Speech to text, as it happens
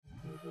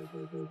Hey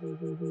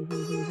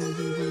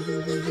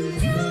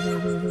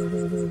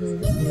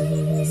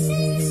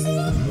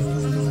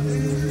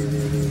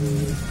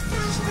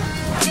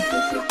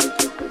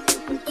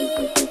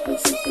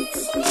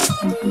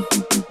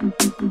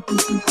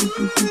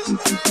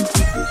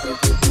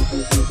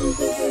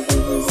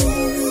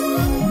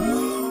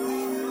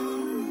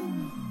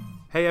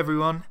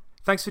everyone,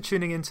 thanks for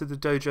tuning into the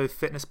Dojo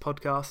Fitness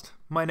Podcast.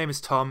 My name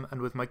is Tom, and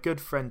with my good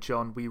friend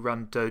John, we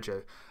run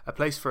Dojo, a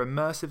place for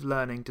immersive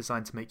learning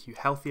designed to make you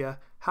healthier,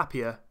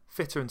 happier,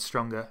 fitter and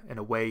stronger in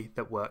a way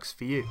that works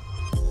for you.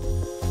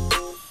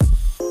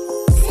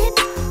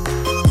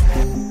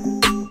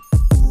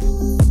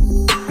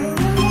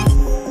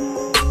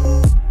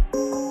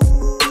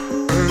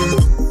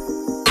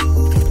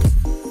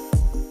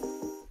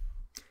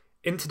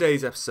 In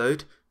today's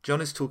episode,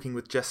 John is talking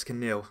with Jessica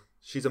Neal.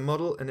 She's a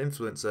model and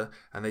influencer,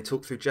 and they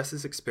talk through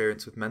Jess's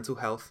experience with mental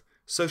health,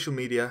 social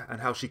media, and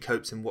how she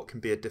copes in what can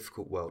be a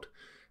difficult world.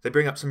 They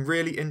bring up some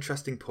really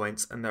interesting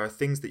points, and there are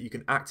things that you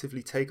can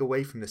actively take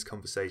away from this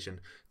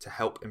conversation to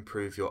help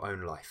improve your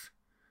own life.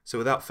 So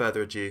without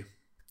further ado,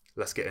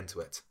 let's get into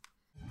it.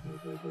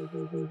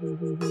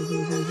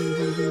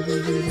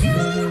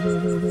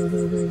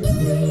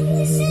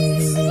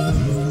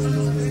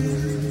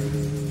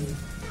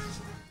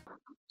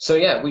 So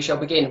yeah, we shall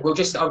begin. I'll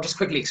just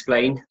quickly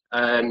explain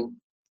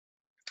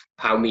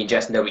how me and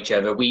Jess know each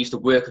other. We used to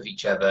work with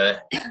each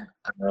other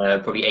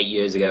probably 8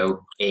 years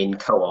ago in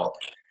co-op,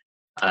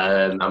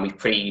 and we've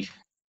pretty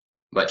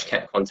much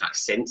kept contact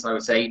since, I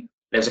would say.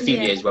 There was a few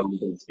years when we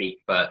didn't speak,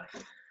 but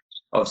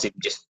obviously we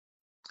just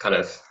kind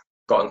of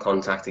got in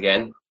contact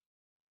again.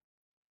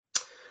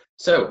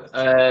 So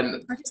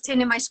I'm just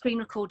turning my screen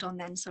record on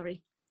then,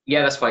 sorry.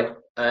 Yeah, that's fine.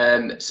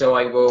 So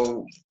I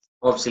will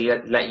obviously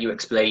let you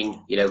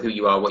explain, who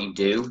you are, what you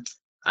do,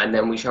 and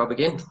then we shall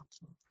begin.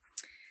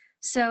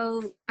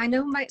 So I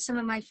know some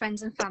of my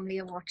friends and family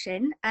are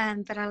watching,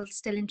 but I'll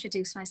still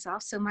introduce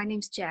myself. So my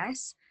name's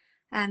Jess.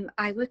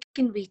 I work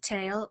in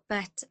retail,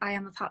 but I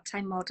am a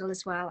part-time model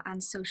as well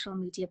and social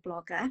media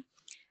blogger.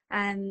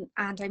 And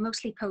I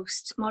mostly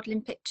post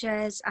modeling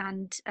pictures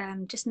and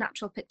just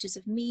natural pictures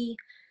of me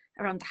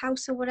around the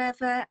house or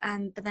whatever.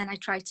 But then I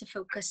try to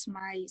focus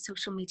my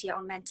social media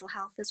on mental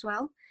health as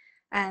well.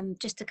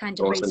 Just to kind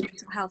of raise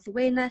mental health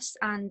awareness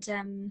and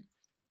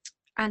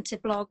to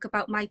blog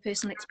about my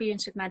personal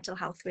experience with mental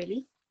health,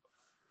 really.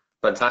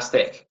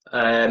 Fantastic.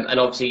 And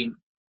obviously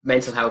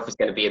mental health is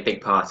going to be a big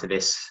part of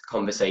this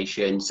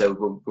conversation,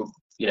 so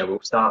we'll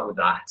start with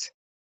that.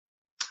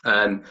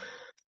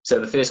 So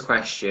the first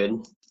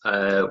question,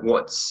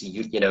 what's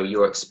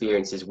your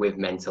experiences with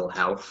mental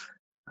health,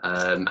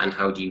 and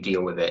how do you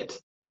deal with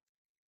it?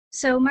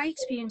 So my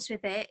experience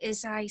with it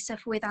is I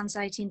suffer with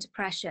anxiety and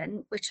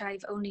depression, which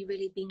I've only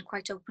really been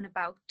quite open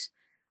about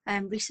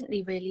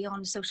recently, really,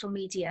 on social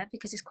media,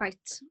 because it's quite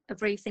a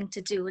brave thing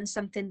to do and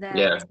something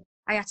that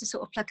I had to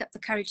sort of pluck up the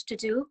courage to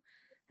do.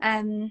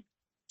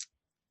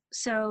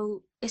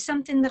 So it's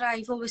something that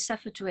I've always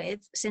suffered with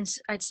since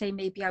I'd say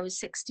maybe I was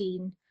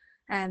 16,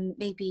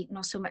 maybe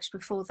not so much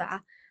before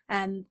that,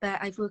 but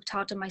I've worked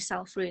hard on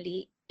myself,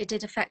 really. It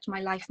did affect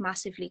my life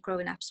massively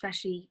growing up,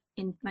 especially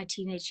in my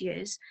teenage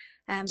years.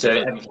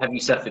 So have you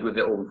suffered with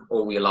it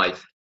all your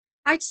life?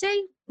 I'd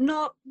say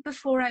not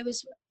before I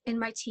was in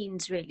my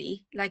teens,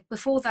 really. Like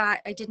before that,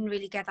 I didn't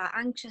really get that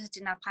anxious. I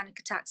didn't have panic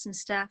attacks and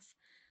stuff.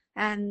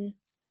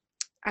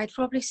 I'd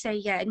probably say,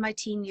 in my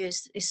teen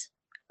years,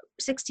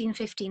 16,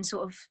 15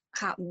 sort of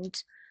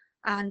happened.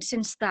 And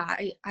since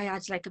that, I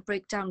had like a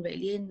breakdown,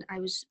 really, and I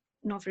was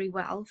not very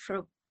well for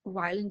a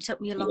while, and it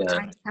took me a long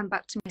time to come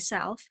back to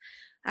myself.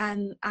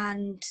 And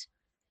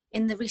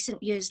in the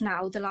recent years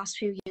now, the last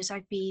few years,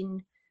 I've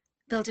been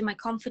building my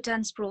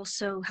confidence, but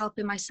also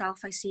helping myself.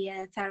 I see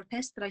a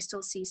therapist that I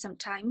still see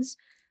sometimes.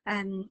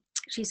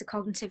 She's a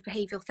cognitive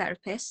behavioural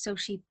therapist, so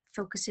she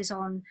focuses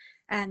on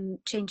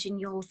changing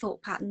your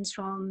thought patterns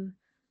from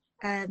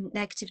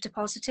negative to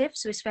positive.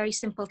 So it's very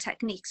simple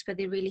techniques, but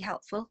they're really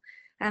helpful,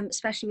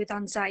 especially with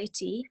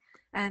anxiety,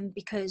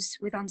 because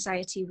with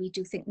anxiety we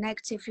do think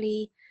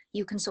negatively.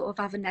 You can sort of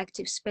have a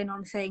negative spin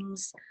on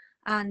things,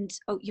 and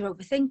you're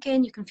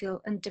overthinking. You can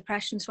feel, and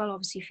depression as well,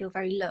 obviously, you feel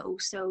very low.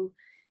 So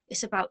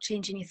it's about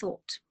changing your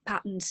thought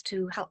patterns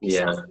to help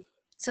yourself.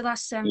 So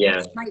that's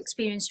my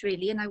experience,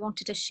 really, and I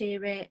wanted to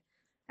share it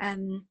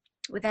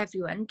with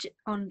everyone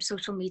on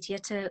social media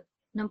to,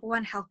 number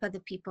one, help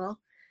other people,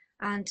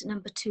 and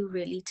number two,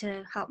 really,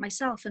 to help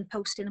myself and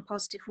post in a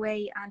positive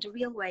way and a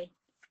real way.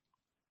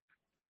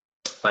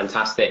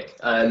 Fantastic.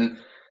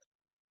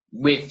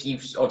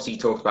 You've obviously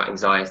talked about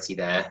anxiety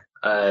there.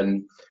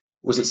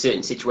 Was it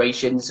certain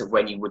situations of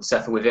when you would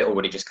suffer with it, or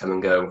would it just come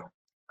and go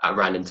at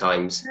random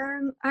times?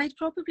 I'd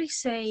probably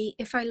say,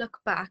 if I look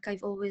back,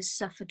 I've always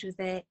suffered with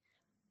it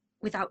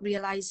without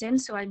realizing.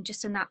 So I'm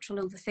just a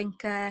natural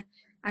overthinker.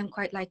 I'm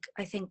quite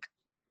I think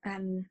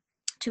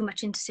too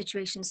much into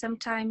situations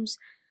sometimes.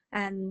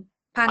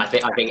 I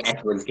think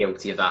everyone's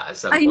guilty of that at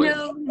some point.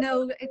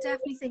 I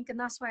definitely think, and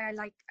that's why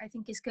I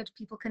think it's good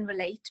people can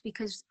relate,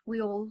 because we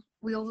all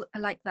are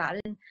like that.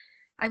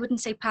 I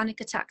wouldn't say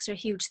panic attacks are a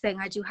huge thing.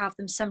 I do have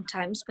them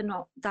sometimes, but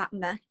not that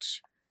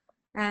much.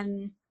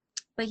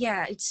 But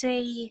yeah, I'd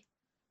say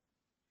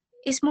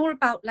it's more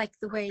about like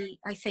the way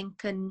I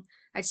think, and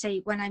I'd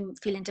say when I'm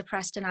feeling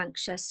depressed and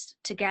anxious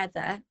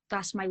together,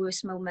 that's my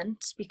worst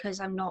moment because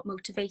I'm not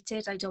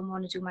motivated. I don't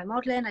want to do my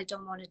modeling. I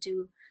don't want to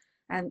do,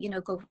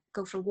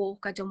 go for a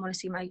walk. I don't want to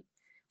see my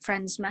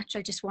friends much.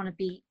 I just want to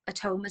be at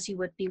home as you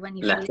would be when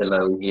you Left feel.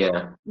 alone,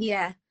 yeah.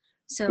 Yeah.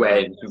 So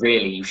Where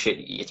really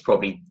you're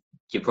probably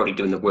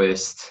doing the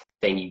worst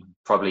thing you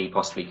probably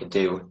possibly could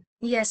do.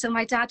 yeah, so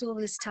my dad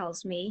always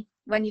tells me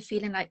when you're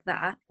feeling like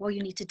that, what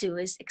you need to do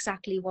is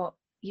exactly what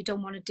you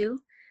don't want to do.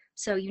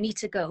 So you need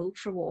to go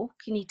for a walk,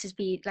 you need to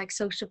be like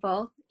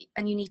sociable,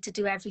 and you need to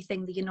do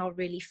everything that you're not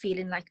really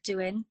feeling like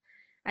doing.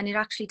 And it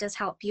actually does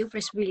help you, but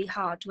it's really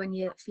hard when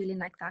you're feeling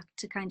like that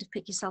to kind of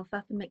pick yourself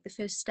up and make the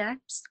first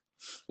steps.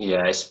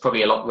 Yeah, it's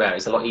probably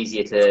it's a lot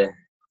easier to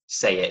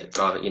say it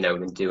rather,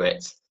 than do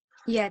it.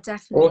 Yeah,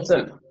 definitely.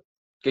 Awesome.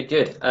 Good.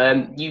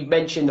 You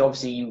mentioned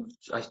obviously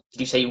did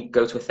you say you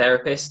go to a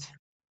therapist?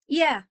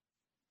 Yeah.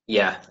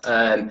 Yeah.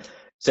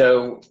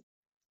 So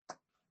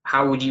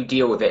how would you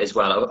deal with it as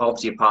well?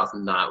 Obviously, apart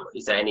from that,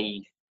 is there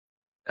any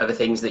other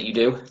things that you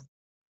do?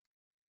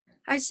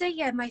 I'd say,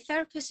 yeah, my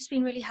therapist has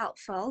been really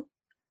helpful.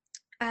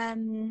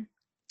 I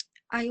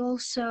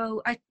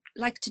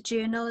like to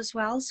journal as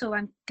well, so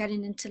I'm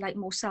getting into like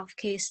more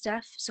self-care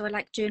stuff. So I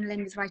like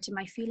journaling with writing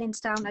my feelings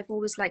down. I've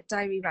always liked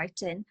diary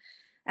writing,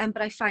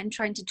 but I find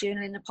trying to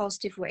journal in a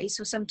positive way.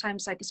 So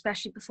sometimes, like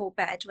especially before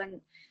bed, when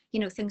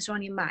things are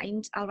on your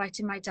mind, I'll write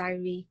in my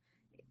diary.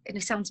 And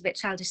it sounds a bit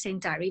childish saying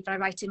diary, but I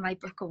write in my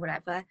book or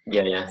whatever.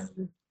 Yeah.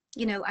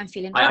 I'm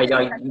feeling I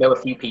rubbish. know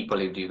a few people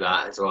who do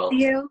that as well.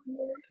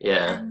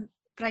 Yeah.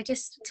 But I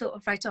just sort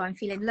of write, oh, I'm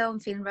feeling low,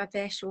 I'm feeling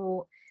rubbish,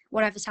 or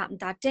whatever's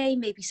happened that day.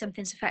 Maybe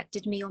something's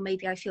affected me, or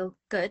maybe I feel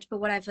good, but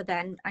whatever.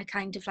 Then I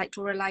kind of like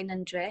draw a line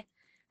under it,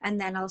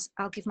 and then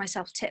I'll give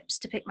myself tips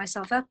to pick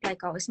myself up,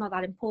 like, oh, it's not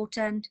that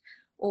important,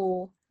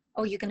 or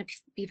oh, you're going to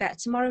be better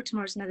tomorrow.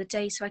 Tomorrow's another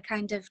day. So I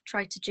kind of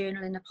try to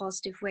journal in a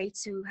positive way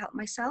to help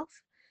myself.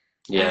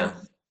 Yeah.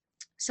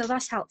 So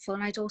that's helpful.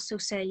 And I'd also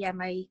say, yeah,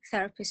 my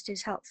therapist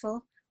is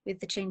helpful with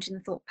the change in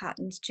the thought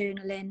patterns,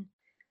 journaling,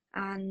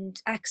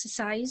 and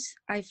exercise.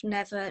 I've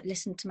never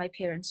listened to my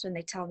parents when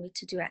they tell me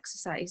to do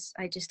exercise.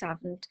 I just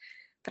haven't.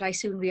 But I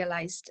soon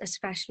realised,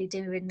 especially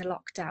during the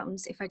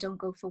lockdowns, if I don't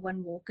go for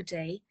one walk a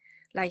day,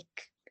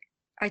 like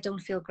I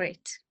don't feel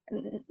great.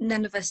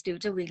 None of us do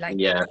we? Like,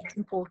 yeah, it's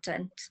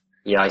important.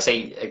 Yeah,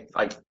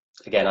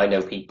 I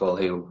know people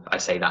who I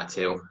say that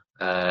to,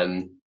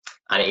 and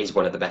it is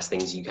one of the best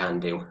things you can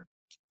do.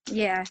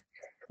 Yeah.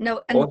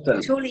 No, and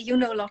awesome. Surely you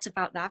know a lot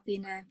about that,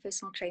 being a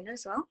personal trainer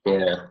as well.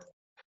 Yeah.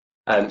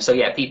 So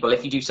yeah, people,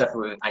 if you do suffer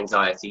with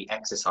anxiety,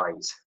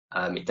 exercise.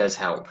 It does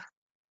help.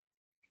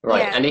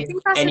 Right. Yeah, And I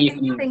think that's a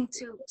main thing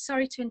to,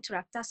 sorry to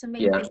interrupt, that's a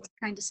main thing to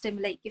kind of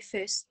stimulate your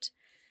first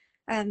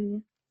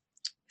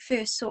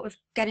sort of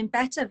getting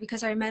better,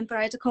 because I remember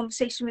I had a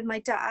conversation with my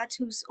dad,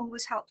 who's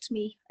always helped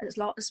me as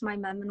lot as my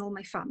mum and all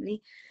my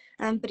family,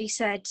 but he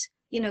said,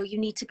 you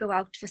need to go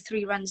out for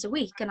 3 runs a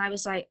week. And I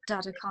was like,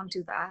 Dad, I can't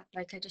do that,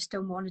 like I just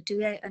don't want to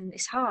do it, and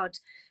it's hard.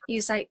 He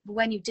was like,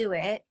 when you do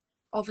it,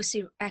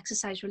 obviously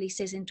exercise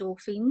releases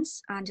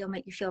endorphins and it'll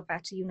make you feel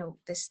better,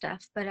 this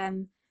stuff. But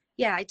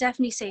yeah, I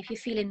definitely say if you're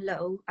feeling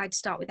low, I'd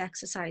start with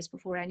exercise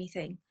before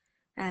anything,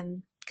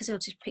 because it'll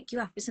just pick you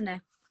up, isn't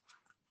it?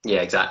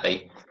 Yeah,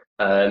 exactly.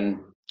 I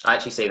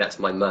actually say that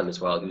to my mum as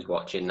well, who's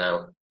watching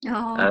now.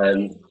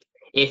 Oh.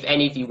 If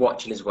any of you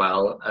watching as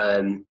well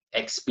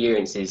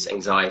experiences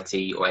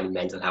anxiety or any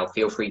mental health,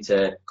 feel free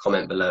to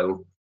comment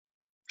below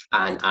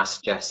and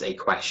ask Jess a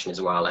question as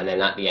well. And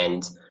then at the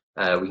end,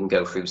 we can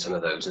go through some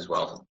of those as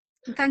well.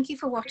 And thank you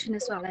for watching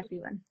as well,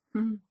 everyone.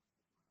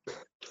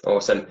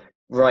 Awesome.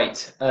 Right.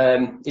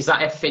 Is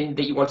that everything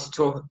that you wanted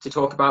to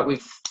talk about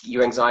with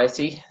your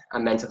anxiety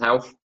and mental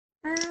health?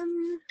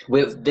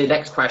 The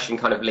next question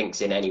kind of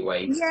links in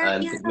anyway. Yeah,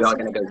 we are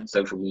going to go to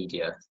social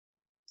media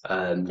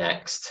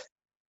next.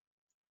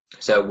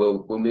 So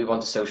we'll move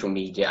on to social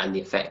media and the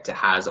effect it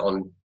has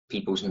on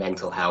people's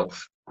mental health.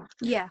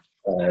 Yeah.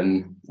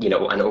 And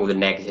all the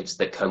negatives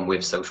that come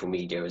with social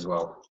media as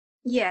well.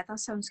 Yeah, that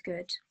sounds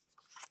good.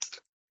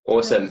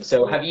 Awesome.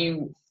 So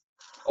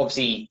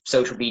obviously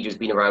social media has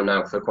been around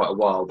now for quite a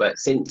while, but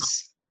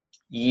since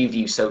you've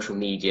used social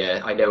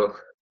media, I know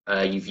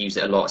you've used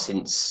it a lot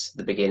since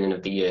the beginning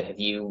of the year. Have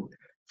you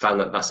found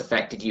that that's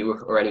affected you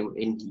or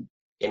in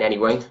any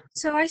way?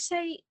 So I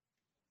say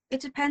it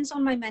depends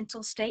on my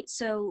mental state.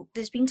 So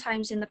there's been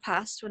times in the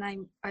past when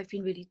I've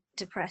been really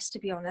depressed, to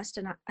be honest,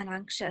 and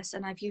anxious,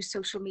 and I've used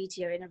social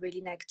media in a really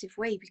negative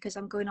way, because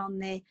I'm going on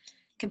there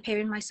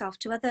comparing myself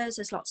to others,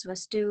 as lots of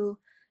us do,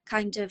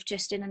 kind of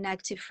just in a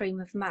negative frame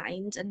of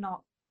mind, and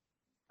not,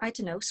 I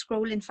don't know,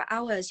 scrolling for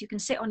hours. You can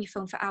sit on your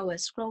phone for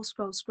hours,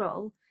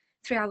 scroll.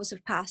 3 hours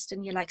have passed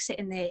and you're like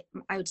sitting there.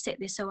 I would sit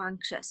there so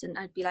anxious, and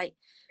I'd be like,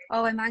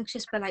 oh, I'm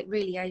anxious, but like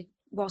really I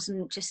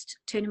wasn't just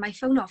turning my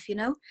phone off,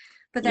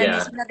 But then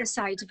there's another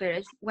side of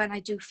it when I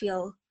do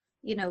feel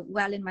you know,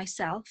 well in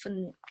myself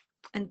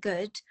and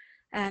good.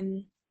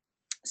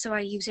 So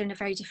I use it in a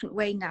very different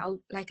way now.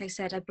 Like I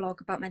said, I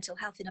blog about mental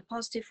health in a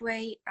positive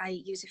way. I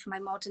use it for my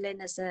modeling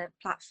as a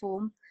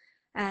platform.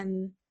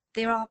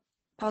 There are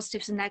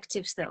positives and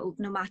negatives though,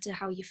 no matter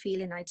how you're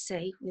feeling, I'd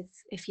say, with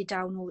if you're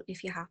down or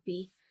if you're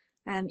happy.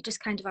 You just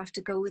kind of have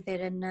to go with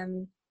it.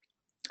 And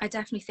I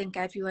definitely think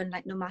everyone,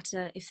 like no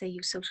matter if they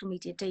use social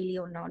media daily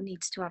or not,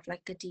 needs to have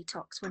like a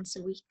detox once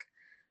a week.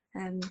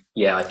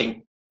 Yeah, I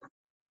think,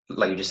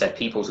 like you just said,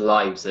 people's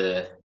lives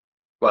are,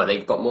 well,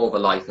 they've got more of a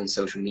life on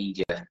social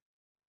media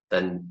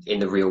than in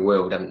the real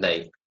world, haven't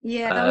they?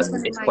 Yeah, that was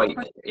one of It's my quite,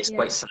 points. it's Yeah.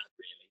 quite sad,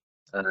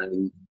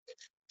 really.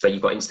 So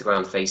you've got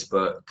Instagram,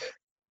 Facebook,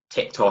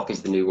 TikTok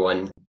is the new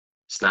one,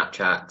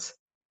 Snapchat.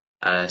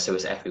 So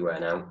it's everywhere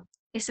now.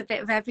 It's a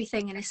bit of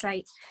everything, and it's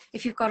like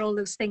if you've got all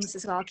those things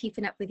as well,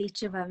 keeping up with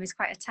each of them is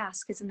quite a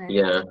task, isn't it?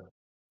 Yeah.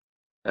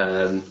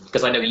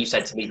 Because I know you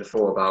said to me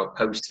before about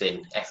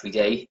posting every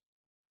day,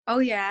 Oh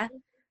yeah,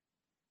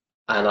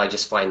 and I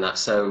just find that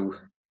so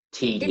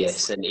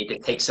tedious, and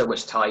it takes so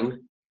much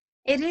time.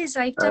 it is.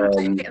 I've done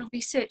quite a bit of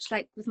research,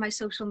 like with my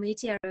social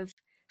media, of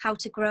how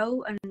to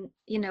grow, and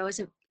you know, as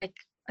a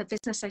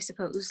business, I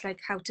suppose, like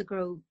how to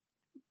grow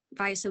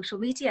via social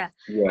media.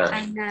 Yeah.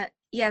 And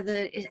yeah,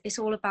 it's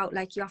all about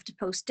like you have to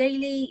post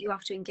daily, you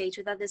have to engage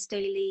with others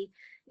daily.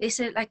 It's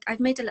like I've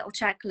made a little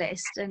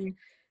checklist, and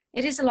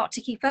it is a lot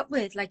to keep up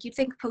with. Like you'd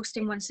think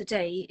posting once a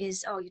day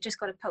is, oh, you just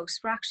got to post,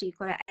 but actually you've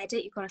got to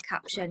edit, you've got to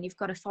caption, you've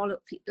got to follow.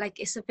 Like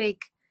it's a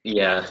big.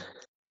 Yeah.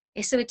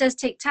 So it does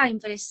take time,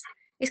 but it's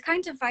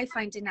kind of, I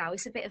find it now,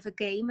 it's a bit of a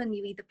game, and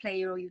you either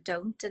play or you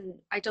don't. And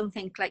I don't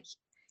think like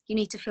you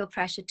need to feel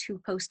pressure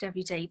to post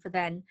every day, but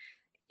then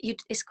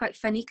it's quite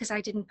funny because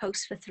I didn't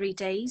post for 3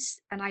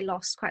 days and I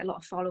lost quite a lot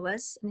of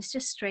followers, and it's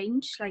just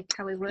strange like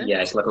how it works.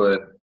 Yeah, it's like a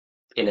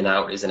in and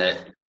out, isn't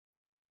it?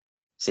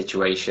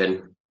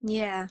 Situation.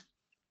 Yeah.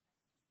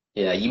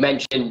 Yeah, you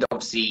mentioned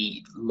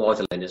obviously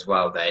modeling as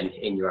well then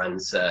in your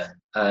answer.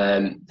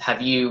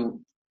 Have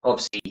you,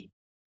 obviously,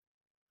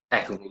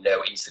 everyone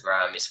know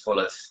Instagram is full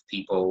of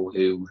people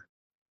who,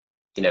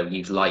 you know,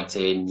 use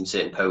lighting,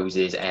 certain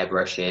poses,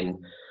 airbrushing.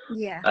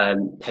 Yeah.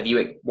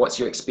 What's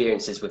your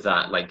experiences with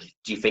that? Like,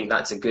 do you think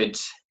that's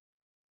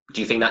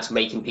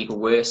making people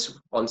worse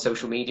on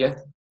social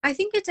media? I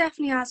think it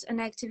definitely has a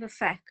negative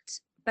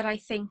effect, but I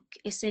think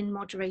it's in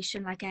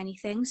moderation like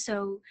anything.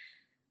 So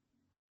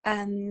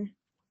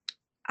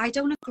I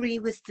don't agree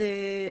with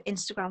the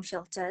Instagram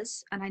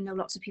filters, and I know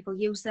lots of people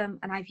use them,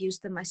 and I've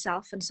used them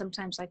myself, and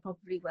sometimes I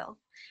probably will,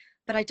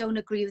 but I don't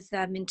agree with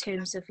them in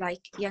terms of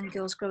like young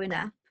girls growing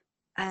up.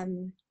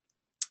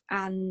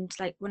 And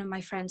like one of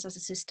my friends has a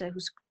sister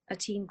who's a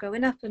teen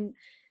growing up, and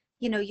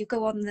you know, you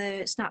go on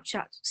the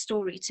Snapchat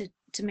story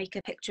to make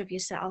a picture of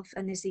yourself,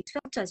 and there's these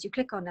filters, you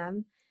click on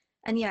them,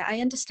 and yeah,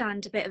 I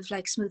understand a bit of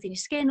like smoothing your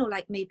skin, or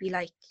like maybe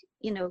like,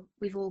 you know,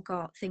 we've all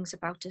got things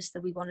about us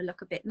that we want to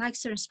look a bit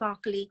nicer and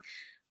sparkly,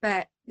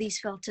 but these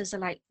filters are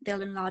like,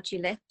 they'll enlarge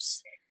your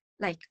lips,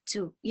 like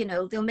to, you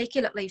know, they'll make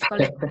you look like you've got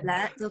lip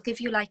filler. They'll give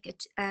you like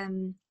a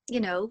you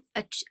know,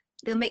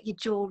 they'll make your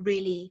jaw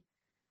really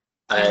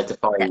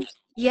Defined.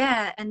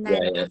 yeah, and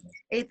then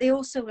Yeah. they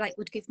also like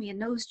would give me a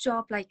nose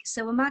job. Like,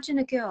 so imagine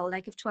a girl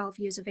like of 12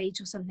 years of age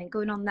or something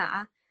going on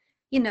that,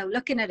 you know,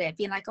 looking at it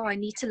being like, oh, I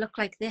need to look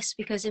like this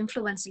because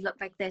influencers look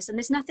like this, and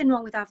there's nothing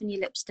wrong with having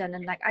your lips done,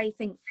 and like I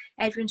think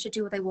everyone should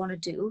do what they want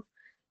to do,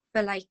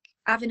 but like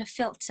having a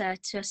filter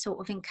to sort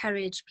of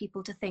encourage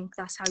people to think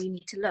that's how you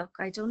need to look,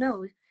 I don't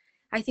know.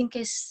 I think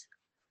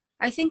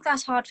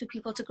that's hard for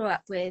people to grow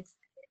up with.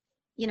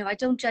 You know, I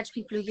don't judge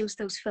people who use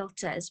those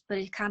filters, but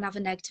it can have a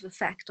negative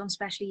effect on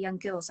especially young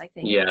girls, I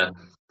think. Yeah.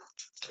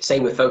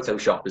 Same with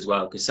Photoshop as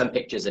well, because some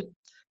pictures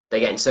they're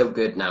getting so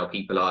good now.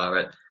 People are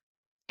at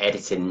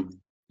editing.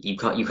 You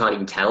can't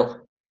even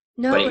tell.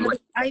 No, and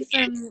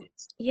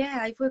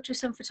I've worked with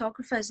some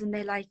photographers, and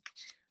they like,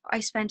 I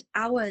spent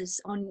hours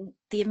on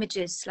the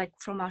images, like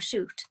from our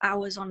shoot,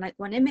 hours on like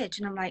one image,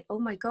 and I'm like, oh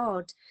my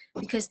god,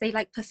 because they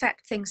like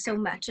perfect things so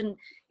much. And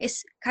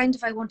it's kind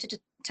of, I wanted to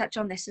touch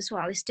on this as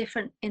well, it's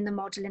different in the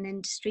modeling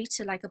industry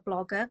to like a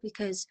blogger,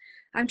 because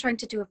I'm trying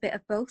to do a bit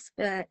of both.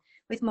 But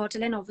with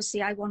modeling,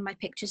 obviously I want my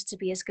pictures to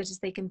be as good as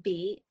they can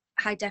be,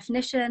 high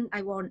definition.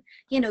 I want,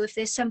 you know, if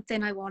there's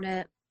something I want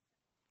to,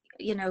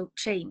 you know,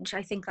 change,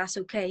 I think that's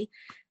okay,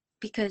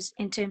 because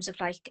in terms of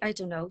like, I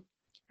don't know,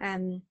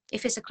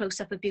 if it's a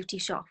close-up, a beauty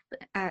shot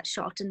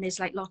and there's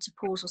like lots of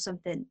pores or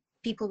something,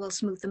 people will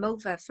smooth them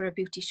over for a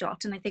beauty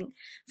shot. And I think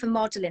for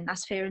modeling,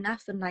 that's fair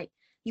enough, and like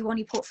you want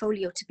your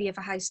portfolio to be of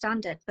a high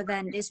standard. But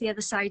then there's the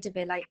other side of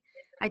it, like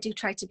I do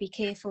try to be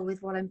careful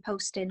with what I'm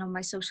posting on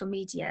my social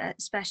media,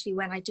 especially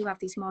when I do have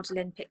these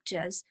modeling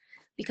pictures,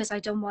 because I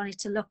don't want it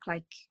to look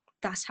like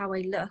that's how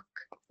I look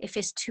if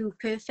it's too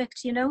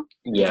perfect, you know.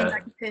 Yeah.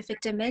 Like a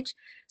perfect image.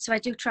 So I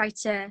do try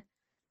to,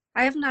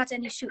 I haven't had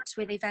any shoots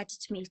where they've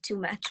edited me too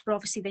much, but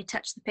obviously they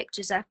touch the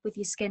pictures up with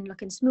your skin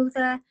looking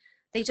smoother.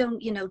 They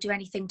don't, you know, do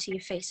anything to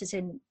your face as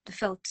in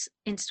the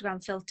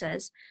Instagram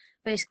filters.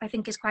 But I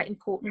think it's quite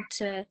important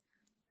to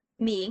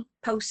me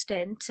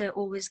posting to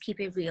always keep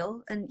it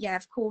real. And yeah,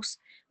 of course,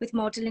 with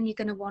modeling, you're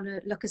going to want to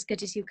look as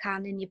good as you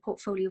can in your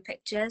portfolio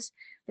pictures.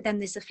 But then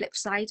there's the flip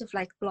side of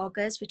like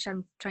bloggers, which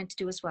I'm trying to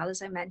do as well,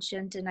 as I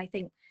mentioned. And I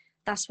think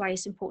that's why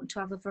it's important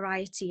to have a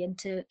variety and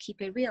to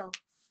keep it real,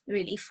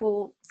 really,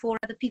 for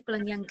other people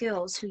and young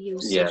girls who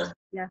use social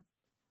media.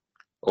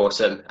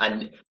 Awesome.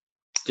 And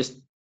just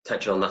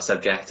touching on that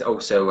subject,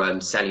 also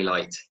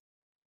cellulite,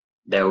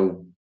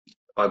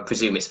 I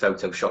presume it's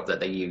Photoshop that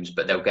they use,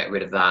 but they'll get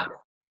rid of that.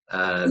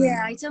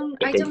 Yeah, I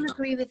don't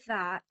agree with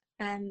that.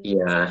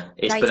 Yeah,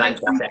 like,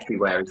 that's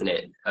everywhere, isn't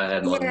it?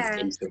 On Yeah.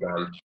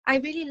 Instagram. I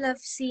really love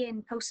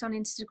seeing posts on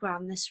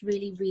Instagram that's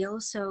really real.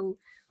 So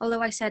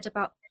although I said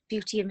about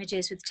beauty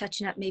images with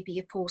touching up maybe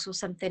your pores or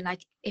something,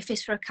 like if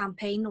it's for a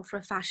campaign or for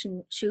a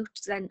fashion shoot,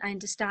 then I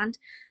understand.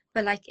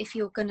 But like if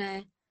you're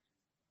gonna,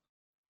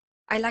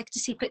 I like to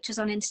see pictures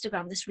on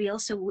Instagram that's real.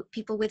 So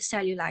people with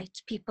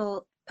cellulite,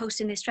 people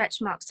posting their stretch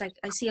marks, like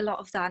I see a lot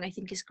of that and I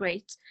think it's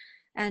great.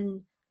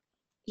 And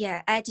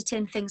yeah,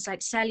 editing things like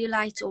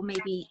cellulite, or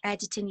maybe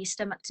editing your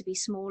stomach to be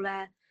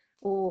smaller,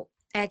 or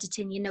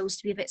editing your nose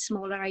to be a bit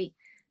smaller. I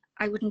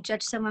wouldn't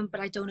judge someone,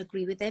 but I don't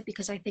agree with it,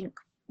 because I think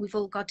we've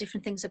all got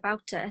different things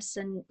about us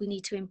and we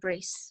need to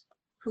embrace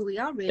who we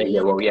are, really.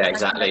 Yeah, well, yeah,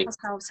 exactly.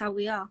 Ourselves how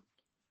we are.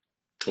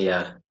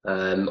 Yeah.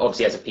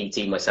 Obviously, as a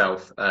PT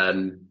myself,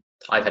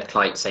 I've had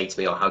clients say to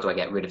me, "Oh, how do I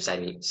get rid of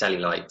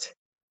cellulite?"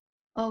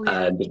 Oh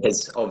yeah.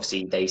 Because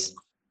obviously they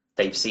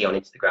see on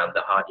Instagram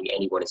that hardly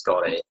anyone has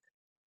got it.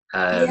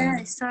 Yeah,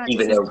 it's sad,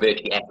 even though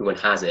virtually everyone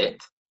has it,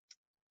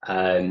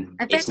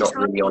 it's not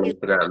really on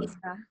Instagram.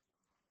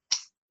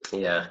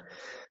 Yeah,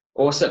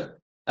 awesome.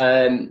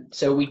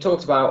 So we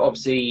talked about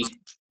obviously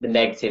the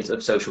negatives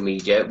of social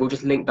media. We'll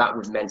just link that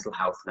with mental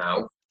health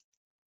now.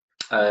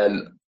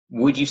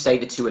 Would you say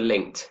the two are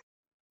linked?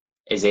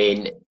 As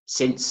in,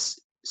 since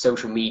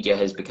social media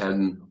has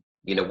become,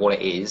 what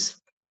it is,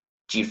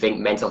 do you think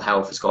mental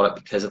health has gone up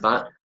because of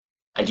that?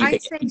 And do you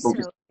think if people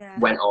just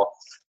went off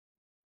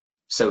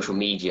social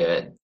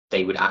media,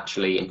 they would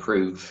actually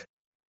improve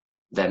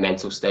their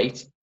mental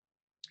state?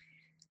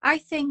 I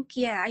think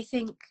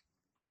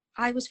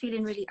I was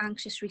feeling really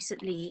anxious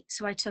recently,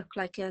 so I took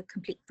like a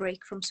complete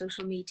break from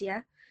social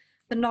media,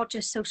 but not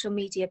just social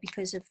media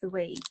because of the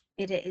way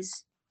it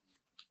is,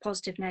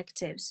 positive,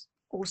 negatives,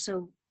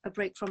 also a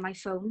break from my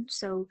phone.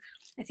 So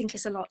I think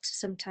it's a lot to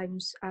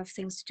sometimes have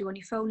things to do on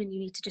your phone and you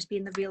need to just be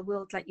in the real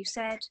world, like you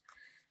said.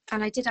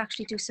 And I did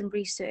actually do some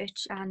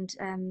research, and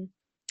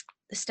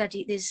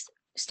there's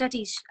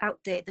studies out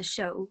there that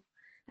show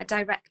a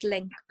direct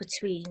link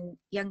between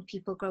young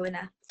people growing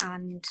up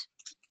and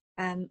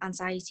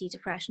anxiety,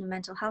 depression, and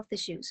mental health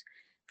issues.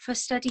 For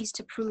studies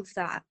to prove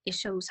that, it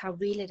shows how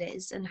real it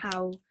is and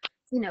how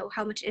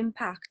much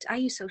impact. I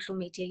use social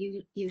media,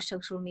 you use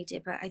social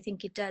media, but I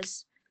think it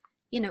does,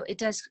 it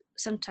does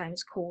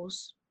sometimes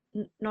cause,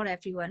 not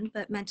everyone,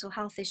 but mental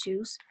health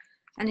issues.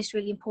 And it's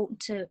really important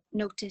to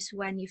notice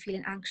when you're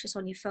feeling anxious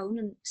on your phone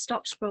and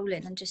stop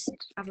scrolling and just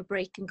have a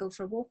break and go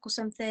for a walk or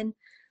something,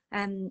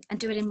 and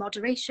do it in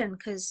moderation.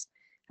 Because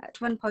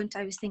at one point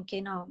I was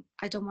thinking, oh,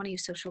 I don't want to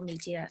use social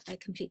media, I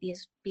completely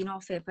has been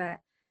off it, but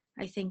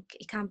I think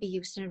it can be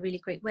used in a really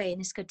great way, and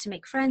it's good to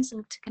make friends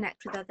and to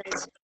connect with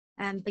others,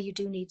 but you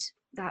do need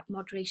that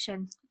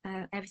moderation.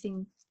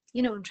 Everything,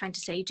 what I'm trying to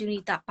say, you do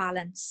need that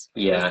balance.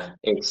 Yeah,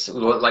 it's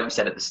like we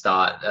said at the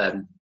start,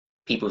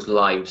 people's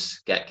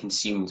lives get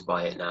consumed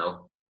by it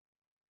now,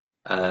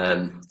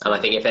 and I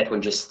think if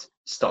everyone just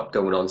stopped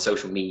going on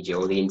social media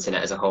or the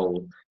internet as a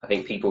whole, I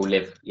think people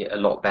live a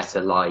lot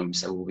better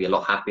lives and will be a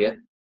lot happier.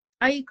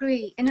 I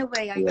agree. In a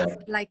way, I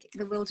feel like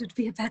the world would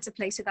be a better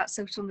place without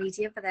social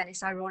media, but then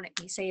it's ironic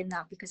me saying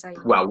that because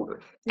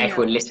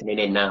everyone listening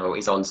in now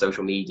is on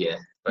social media.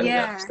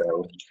 Yeah.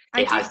 So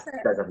it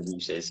does have its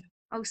uses.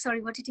 Oh,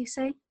 sorry, what did you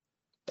say?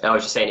 I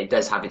was just saying it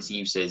does have its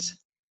uses.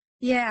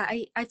 Yeah,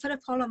 I put a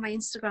poll on my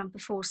Instagram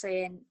before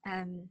saying,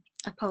 a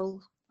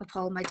poll,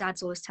 my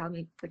dad's always telling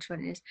me which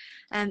one it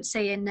is,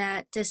 saying,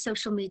 does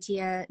social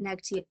media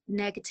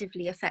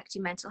negatively affect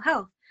your mental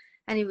health?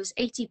 And it was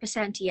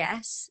 80%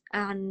 yes,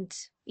 and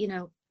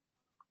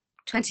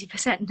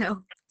 20%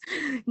 no.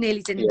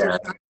 Nearly didn't do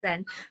that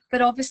then.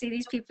 But obviously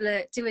these people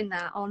are doing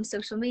that on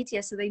social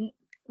media, so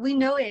we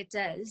know it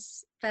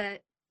does,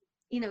 but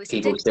it's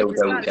people still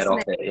don't get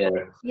off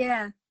it.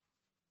 Yeah.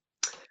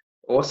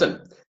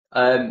 Awesome.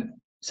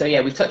 So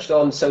yeah, we've touched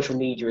on social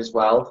media as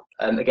well.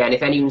 Again,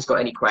 if anyone's got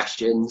any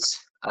questions,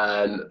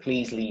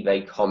 please leave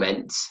a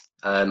comment.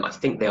 I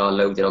think they are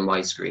loaded on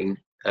my screen.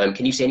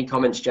 Can you see any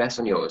comments, Jess,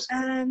 on yours?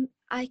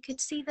 I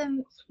could see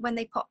them when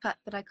they pop up,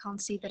 but I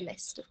can't see the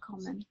list of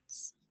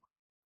comments.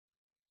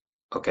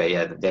 Okay,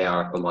 yeah, they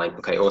are up on mine.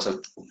 Okay, awesome.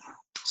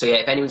 So yeah,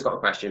 if anyone's got a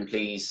question,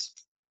 please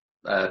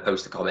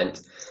post a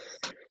comment.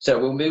 So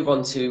we'll move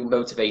on to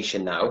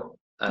motivation now.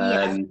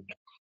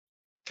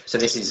 So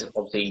this is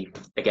obviously,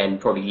 again,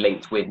 probably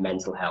linked with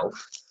mental health.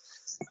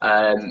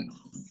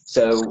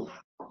 So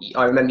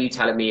I remember you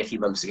telling me a few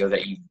months ago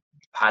that you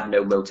had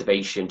no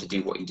motivation to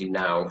do what you do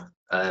now.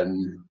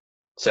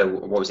 So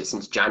what was it,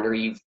 since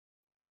January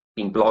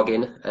been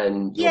blogging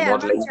and you're Yeah,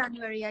 around modelling?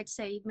 January, I'd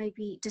say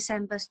maybe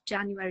December,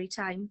 January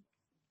time.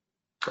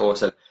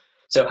 Awesome.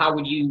 So how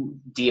would you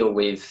deal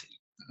with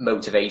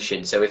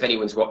motivation? So if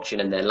anyone's watching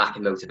and they're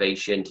lacking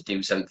motivation to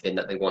do something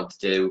that they want to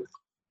do,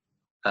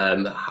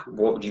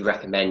 what would you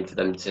recommend for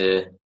them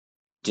to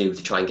do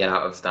to try and get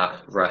out of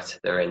that rut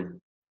they're in?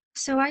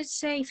 So I'd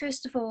say,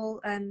 first of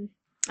all,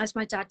 as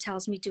my dad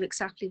tells me, do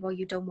exactly what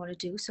you don't want to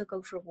do. So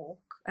go for a walk.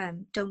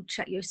 Don't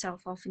shut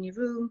yourself off in your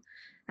room.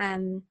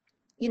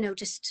 You know,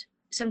 just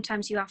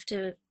sometimes you have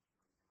to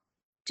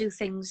do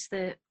things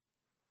that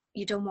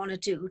you don't want to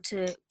do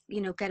to,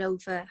 you know, get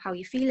over how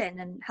you're feeling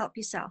and help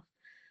yourself.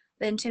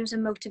 But in terms of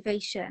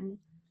motivation,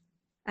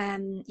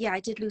 yeah, I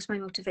did lose my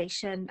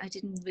motivation. I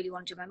didn't really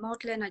want to do my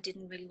modeling. I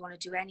didn't really want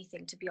to do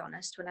anything, to be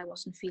honest, when I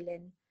wasn't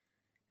feeling.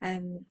 I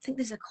think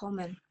there's a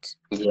comment.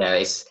 Yeah,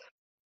 it's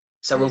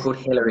someone Uh, called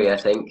Hillary, I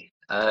think.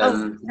 oh,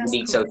 You that's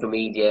need cool. social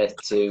media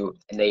to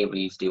enable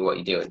you to do what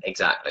you're doing.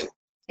 Exactly.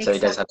 So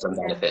it does have some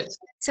Exactly. Yeah. benefits.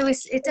 So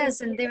it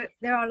does, and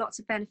there are lots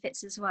of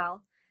benefits as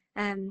well.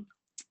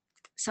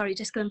 Sorry,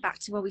 just going back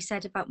to what we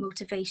said about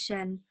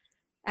motivation.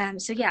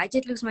 So yeah, I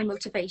did lose my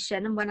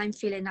motivation, and when I'm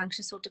feeling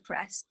anxious or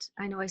depressed,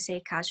 I know I say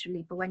it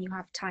casually, but when you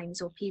have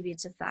times or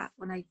periods of that,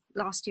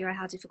 last year I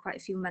had it for quite a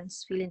few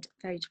months, feeling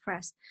very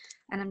depressed,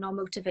 and I'm not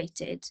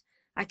motivated,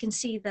 I can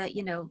see that,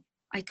 you know,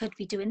 I could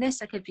be doing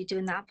this, I could be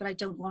doing that, but I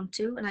don't want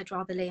to, and I'd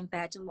rather lay in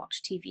bed and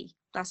watch TV.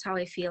 That's how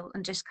I feel,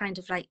 and just kind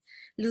of like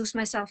lose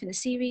myself in a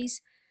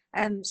series.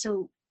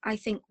 So I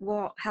think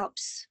what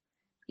helps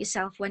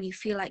yourself when you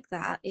feel like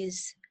that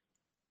is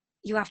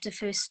you have to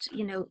first,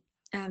 you know,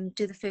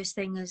 do the first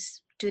thing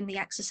is doing the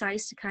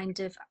exercise to kind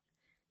of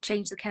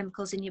change the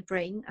chemicals in your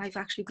brain. I've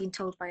actually been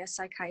told by a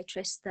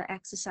psychiatrist that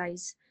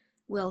exercise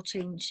will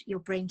change your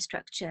brain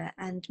structure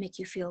and make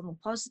you feel more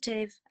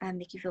positive and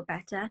make you feel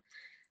better.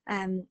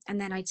 And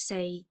then I'd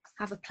say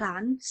have a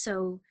plan.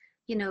 So,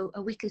 you know,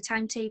 a weekly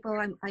timetable.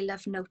 I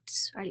love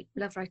notes. I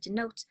love writing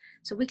notes.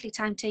 So weekly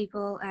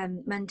timetable,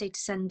 Monday to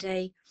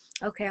Sunday.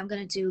 Okay, I'm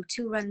going to do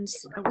 2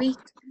 runs a week.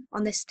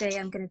 On this day,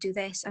 I'm going to do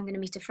this. I'm going to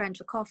meet a friend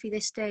for coffee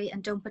this day.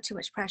 And don't put too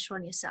much pressure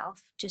on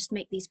yourself. Just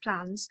make these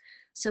plans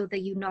so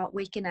that you're not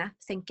waking up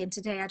thinking,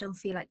 today I don't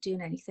feel like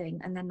doing anything,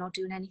 and then not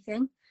doing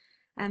anything.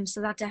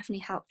 So that definitely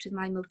helped with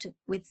my motive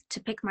to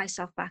pick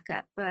myself back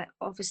up. But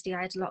obviously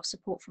I had a lot of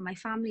support from my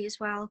family as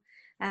well,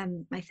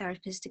 my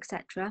therapist,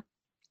 etc.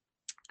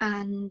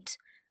 And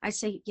I'd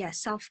say, yeah,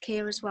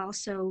 self-care as well.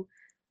 So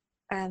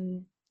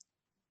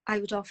I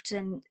would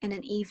often in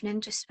an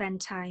evening just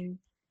spend time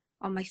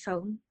on my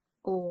phone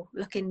or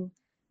looking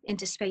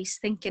into space,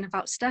 thinking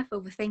about stuff,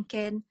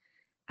 overthinking.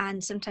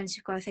 And sometimes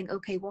you've got to think,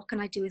 okay, what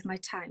can I do with my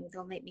time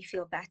that'll make me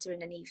feel better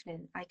in an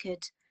evening? I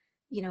could,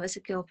 you know, as a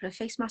girl, put a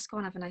face mask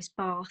on, have a nice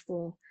bath,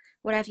 or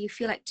whatever you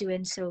feel like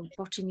doing. So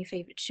watching your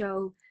favorite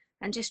show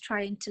and just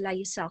trying to let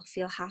yourself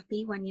feel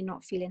happy when you're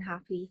not feeling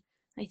happy,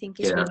 I think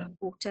is Yeah. really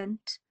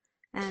important.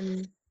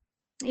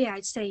 Yeah,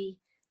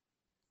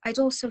 I'd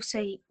also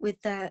say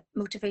with the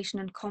motivation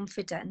and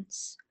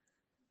confidence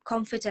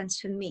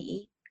for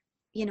me,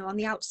 you know, on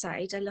the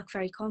outside, I look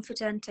very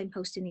confident. I'm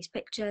posting these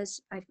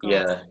pictures. I've got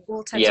Yeah.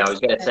 all types Yeah, of I was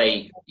going to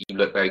say you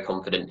look very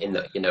confident in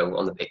the, you know,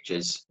 on the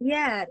pictures.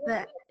 yeah,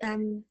 but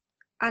and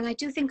I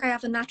do think I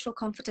have a natural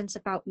confidence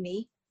about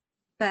me,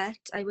 but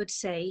I would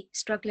say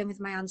struggling with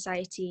my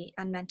anxiety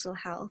and mental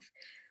health,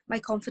 my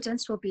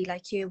confidence will be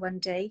like here one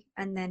day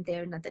and then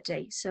there another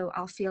day. So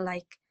I'll feel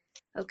like,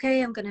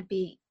 okay, I'm gonna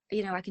be,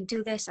 you know, I can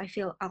do this.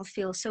 I'll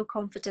feel so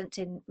confident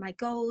in my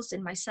goals,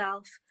 in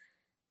myself,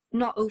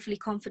 not overly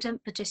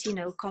confident, but just, you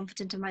know,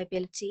 confident in my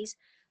abilities.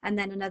 And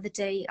then another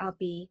day I'll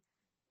be,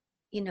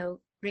 you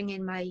know,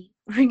 ringing my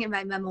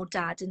mum or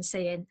dad and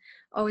saying,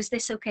 oh, is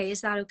this okay,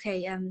 is that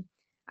okay,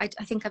 I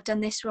think I've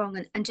done this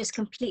wrong, and just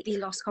completely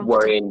lost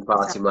confidence Worrying in far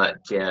myself. too much.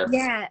 Yeah.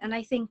 Yeah, and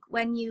I think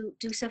when you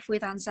do stuff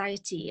with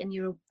anxiety and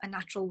you're a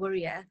natural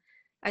worrier,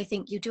 I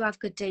think you do have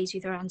good days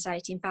with your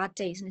anxiety and bad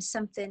days, and it's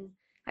something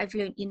I've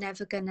learned you're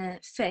never gonna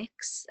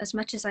fix. As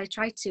much as I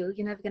try to,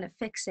 you're never gonna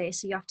fix it,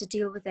 so you have to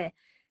deal with it.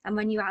 And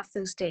when you have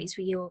those days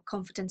where your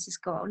confidence is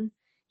gone,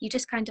 you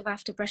just kind of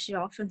have to brush it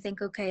off and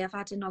think, okay, I've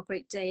had a not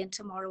great day and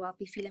tomorrow I'll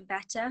be feeling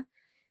better.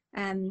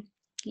 um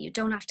you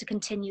don't have to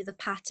continue the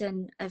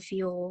pattern of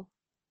your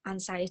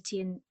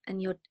anxiety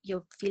and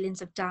your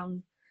feelings of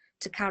down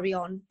to carry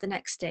on the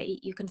next day.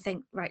 You can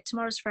think, right,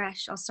 tomorrow's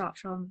fresh, I'll start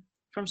from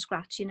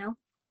scratch, you know.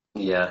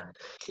 Yeah.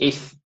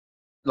 If,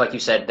 like you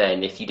said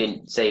then, if you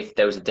didn't say if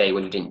there was a day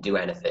when you didn't do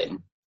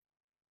anything,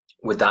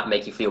 would that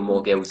make you feel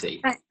more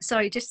guilty?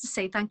 Sorry, just to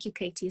say thank you,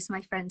 Katie, as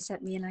my friend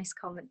sent me a nice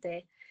comment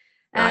there.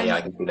 Ah, yeah,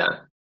 I can see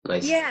that.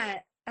 Nice. Yeah,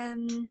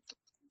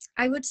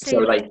 I would So,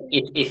 say like,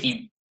 if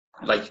you,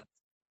 like,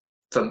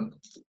 from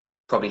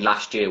probably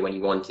last year when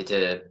you wanted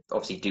to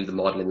obviously do the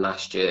modeling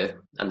last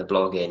year and the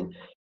blogging,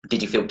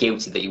 did you feel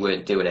guilty that you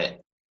weren't doing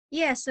it?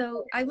 yeah,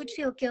 so I would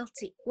feel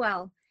guilty.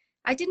 Well,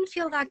 I didn't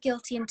feel that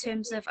guilty in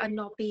terms of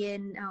not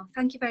being, oh,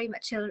 thank you very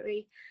much,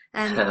 Hillary.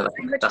 I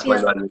would That's my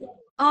feel, mum.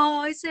 oh,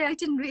 I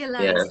didn't Yeah.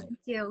 realize, thank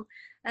you.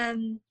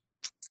 um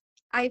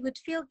I would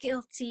feel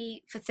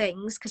guilty for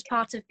things, because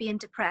part of being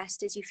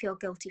depressed is you feel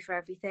guilty for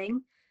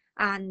everything.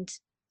 And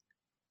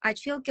I'd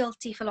feel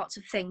guilty for lots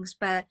of things,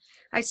 but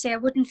I'd say I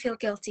wouldn't feel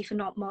guilty for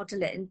not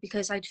modeling,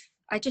 because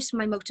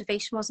my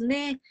motivation wasn't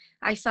there.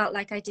 I felt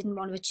like I didn't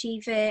want to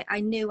achieve it.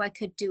 I knew I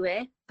could do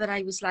it, but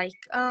I was like,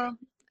 oh,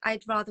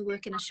 I'd rather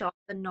work in a shop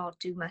than not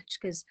do much,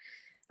 because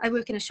I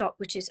work in a shop,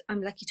 which is,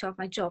 I'm lucky to have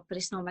my job, but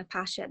it's not my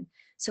passion.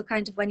 So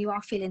kind of when you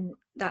are feeling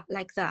that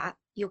like that,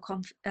 your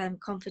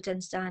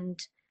confidence and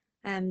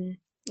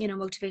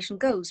motivation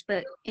goes.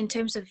 But in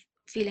terms of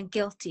feeling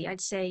guilty,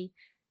 I'd say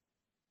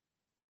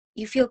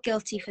you feel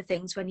guilty for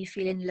things when you're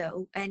feeling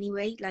low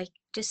anyway, like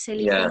just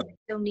silly things. You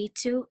don't need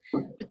to.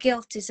 But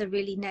guilt is a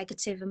really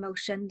negative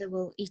emotion that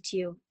will eat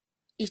you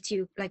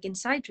like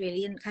inside,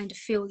 really, and kind of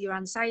fuel your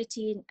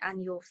anxiety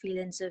and your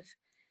feelings of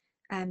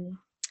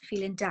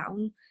feeling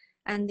down.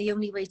 And the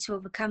only way to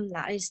overcome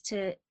that is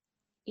to,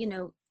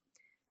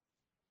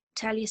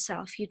 tell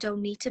yourself you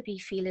don't need to be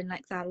feeling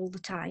like that all the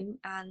time,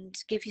 and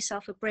give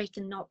yourself a break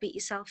and not beat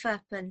yourself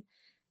up,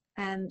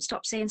 and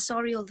stop saying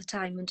sorry all the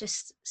time, and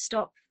just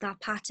stop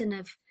that pattern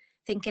of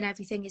thinking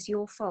everything is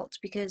your fault,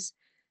 because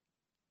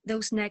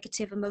those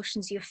negative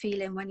emotions you're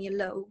feeling when you're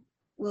low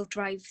will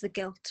drive the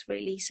guilt,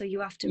 really. So you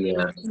have to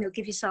really,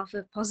 give yourself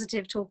a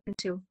positive talking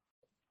to.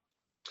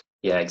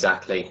 Yeah,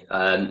 exactly.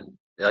 I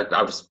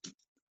was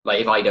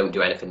like, if I don't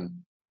do anything,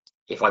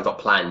 if I've got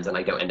plans and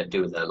I don't end up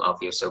doing them, I'll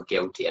feel so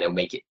guilty, and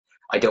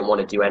I don't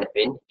want to do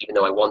anything, even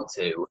though I want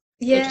to.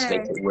 Yeah. It just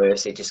makes it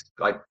worse.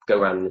 I go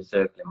around in a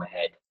circle in my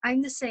head.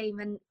 I'm the same.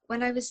 And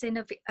when I was in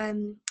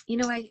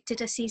I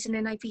did a season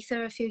in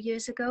Ibiza a few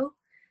years ago.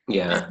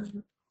 Yeah.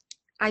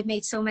 I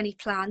made so many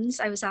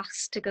plans. I was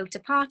asked to go to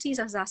parties.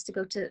 I was asked to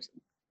go to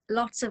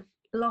lots of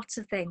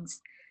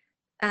things.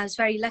 I was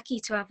very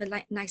lucky to have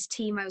a nice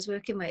team I was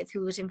working with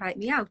who would invite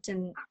me out,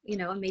 and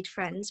I made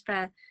friends.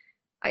 But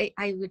I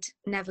would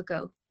never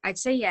go. I'd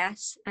say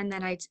yes, and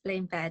then I'd lay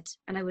in bed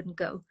and I wouldn't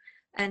go.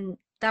 And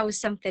that was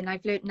something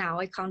I've learned now.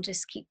 I can't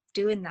just keep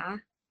doing that.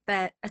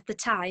 But at the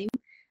time,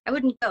 I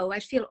wouldn't go.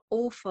 I'd feel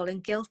awful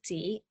and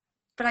guilty,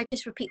 but I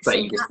just repeat the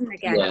same pattern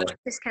again. Yeah. I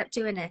just kept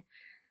doing it.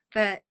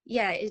 But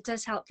yeah, it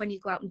does help when you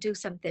go out and do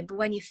something. But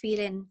when you're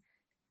feeling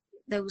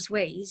those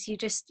ways, you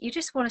just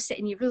want to sit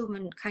in your room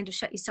and kind of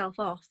shut yourself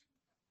off.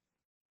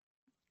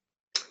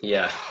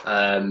 Yeah,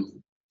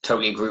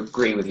 totally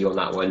agree with you on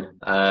that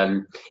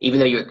one. Even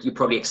though you're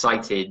probably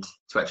excited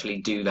to actually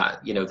do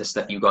that, the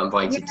stuff you got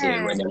invited to,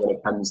 and then when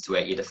it comes to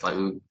it, you're just like,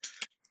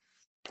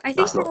 I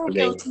think we're all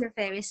guilty of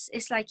it.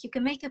 It's like you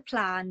can make a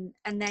plan,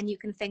 and then you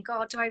can think,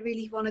 oh, do I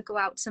really want to go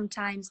out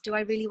sometimes? Do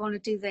I really want to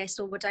do this?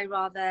 Or would I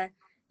rather,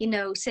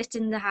 sit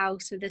in the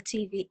house with the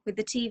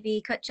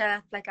TV, catch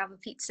up, like have a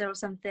pizza or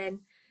something?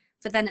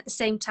 But then at the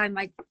same time,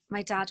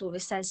 my dad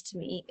always says to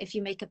me, if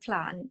you make a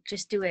plan,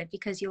 just do it,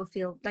 because you'll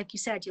feel, like you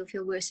said, you'll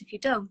feel worse if you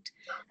don't.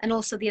 And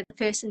also the other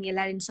person, you're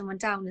letting someone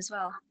down as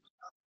well.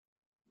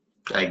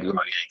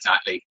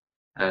 Exactly.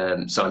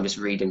 So I'm just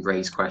reading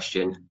Ray's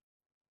question.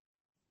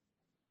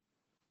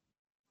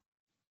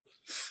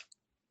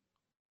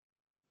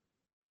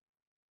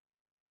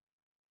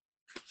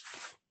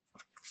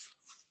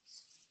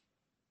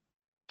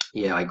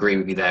 Yeah, I agree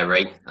with you there,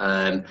 Ray.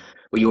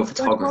 Well, your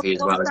photography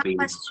as well has been.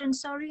 Question?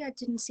 Sorry, I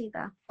didn't see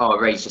that. Oh,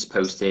 Ray's just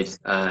posted.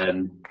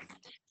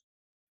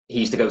 He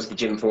used to go to the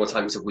gym 4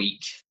 times a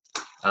week.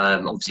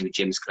 Obviously, with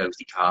gyms closed,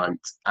 he can't.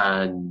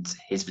 And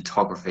his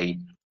photography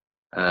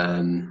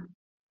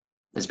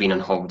has been on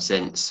hold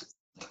since.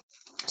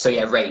 So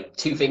yeah, Ray,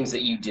 2 things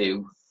that you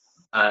do.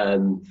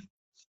 Again,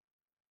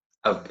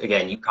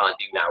 you can't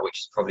do now, which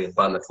is probably a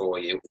bummer for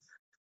you.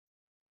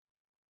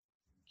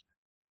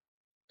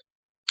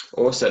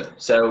 Awesome.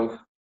 So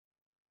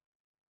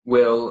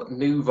we'll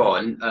move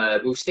on.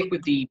 We'll stick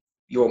with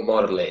your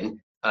modeling.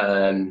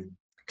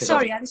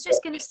 Sorry, I was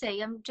just going to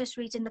say, I'm just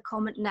reading the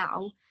comment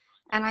now,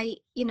 and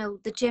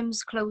the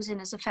gyms closing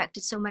has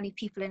affected so many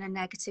people in a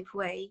negative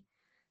way,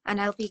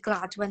 and I'll be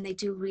glad when they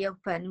do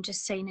reopen. I'm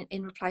just saying it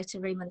in reply to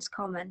Raymond's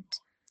comment.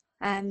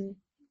 And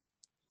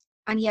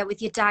yeah,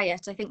 with your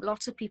diet, I think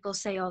lots of people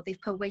say, oh,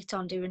 they've put weight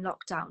on during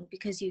lockdown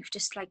because you've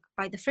just like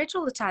by the fridge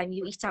all the time,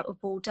 you eat out of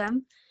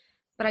boredom.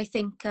 But I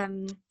think,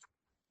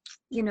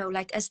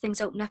 like as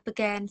things open up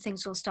again,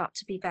 things will start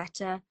to be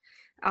better.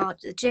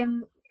 The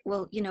gym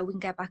will, we can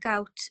get back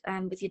out.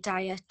 With your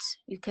diet,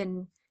 you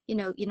can,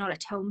 you're not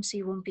at home, so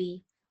you won't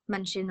be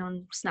munching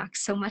on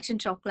snacks so much and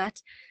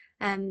chocolate.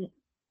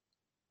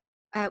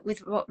 With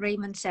what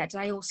Raymond said,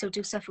 I also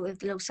do suffer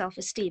with low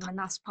self-esteem, and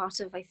that's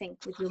part of, I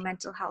think, with your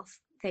mental health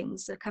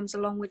things that comes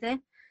along with it.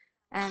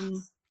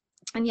 And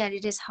yeah,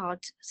 it is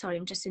hard. Sorry,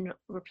 I'm just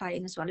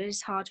replying as well. It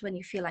is hard when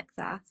you feel like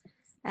that.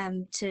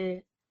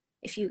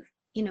 If you're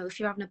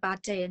having a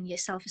bad day and your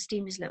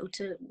self-esteem is low,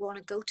 to want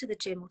to go to the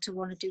gym or to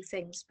want to do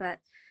things. But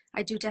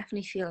I do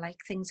definitely feel like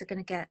things are going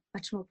to get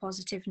much more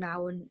positive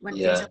now, and when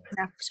things open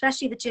up,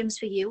 especially the gyms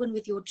for you and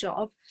with your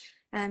job,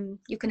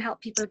 you can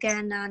help people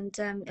again, and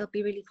it'll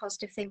be a really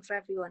positive thing for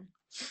everyone.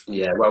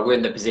 Yeah, well, we're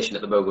in the position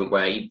at the moment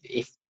where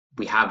if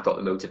we have got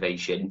the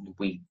motivation,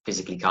 we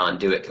physically can't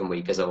do it, can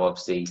we? Because of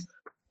Yeah.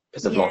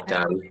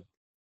 lockdown.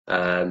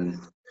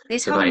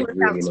 There's So that home is really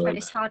workouts, but annoying.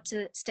 it's hard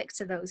to stick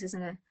to those,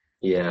 isn't it?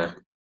 Yeah.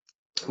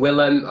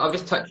 Well, I'll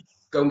just touch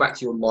going back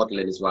to your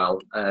modelling as well,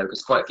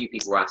 because quite a few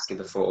people were asking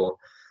before.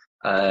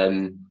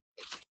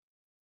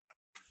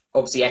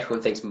 Obviously,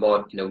 everyone thinks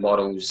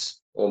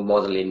models or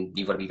modelling,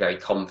 you've got to be very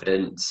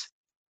confident.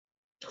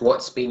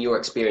 What's been your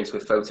experience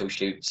with photo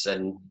shoots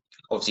and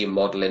obviously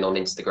modelling on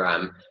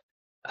Instagram?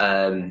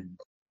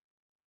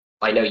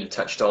 I know you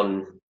touched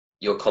on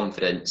your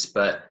confidence,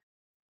 but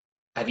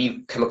have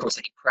you come across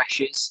any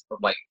pressures of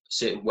like a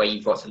certain way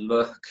you've got to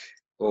look,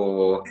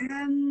 or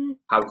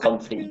how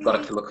confident you've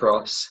got to come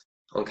across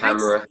on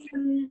camera?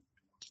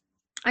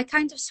 I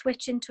kind of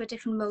switch into a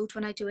different mode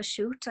when I do a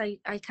shoot. I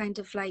kind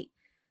of like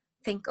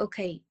think,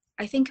 okay,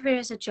 I think of it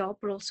as a job,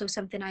 but also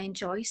something I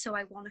enjoy. So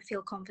I want to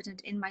feel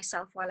confident in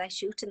myself while I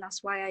shoot, and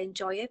that's why I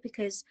enjoy it.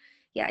 Because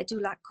yeah, I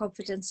do lack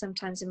confidence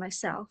sometimes in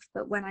myself,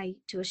 but when I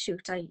do a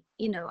shoot, I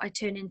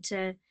turn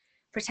into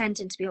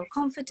pretending to be all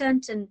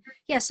confident. And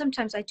yeah,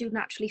 sometimes I do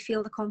naturally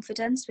feel the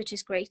confidence, which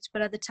is great,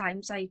 but other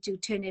times I do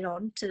turn it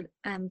on to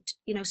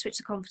switch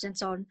the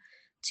confidence on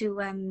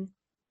to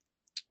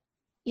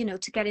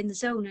to get in the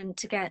zone and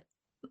to get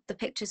the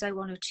pictures I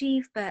want to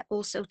achieve, but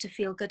also to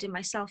feel good in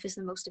myself is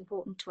the most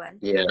important one.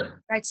 Yeah.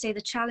 I'd say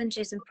the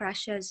challenges and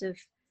pressures of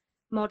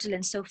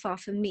modeling so far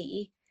for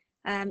me,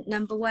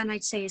 number one,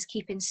 I'd say, is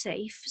keeping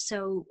safe.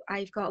 So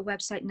I've got a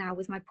website now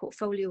with my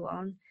portfolio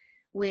on,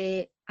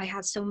 where I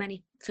had so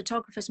many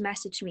photographers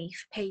message me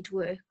for paid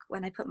work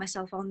when I put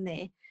myself on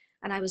there,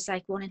 and I was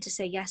like wanting to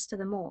say yes to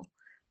them all.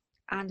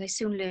 And I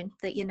soon learned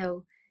that,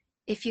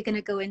 if you're going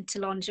to go into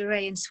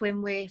lingerie and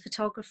swimwear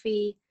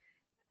photography,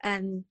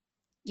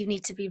 you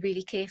need to be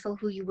really careful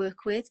who you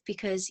work with,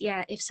 because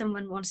yeah, if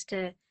someone wants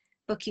to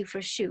book you for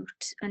a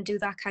shoot and do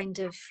that kind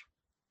of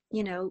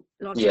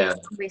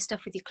lingerie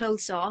stuff with your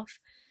clothes off,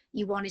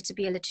 you want it to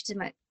be a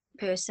legitimate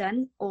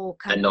person, or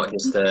And not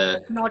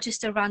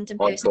just a random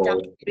person down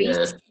the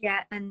street.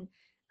 Yeah. And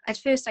at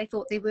first I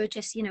thought they were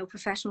just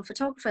professional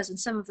photographers, and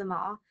some of them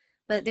are,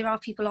 but there are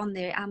people on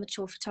there,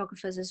 amateur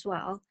photographers as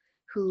well,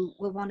 who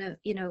will want to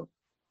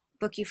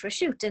book you for a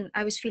shoot. And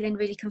I was feeling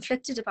really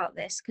conflicted about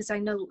this, because I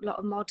know a lot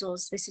of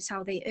models, this is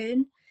how they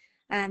earn.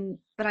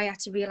 But I had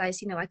to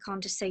realize, I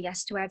can't just say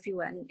yes to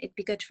everyone. It'd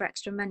be good for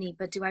extra money,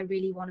 but do I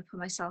really want to put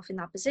myself in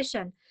that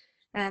position?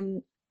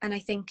 And I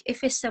think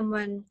if it's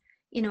someone,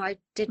 I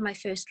did my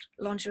first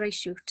lingerie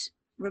shoot,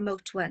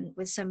 remote one,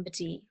 with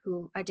somebody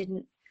who I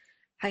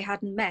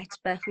hadn't met,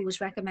 but who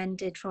was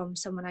recommended from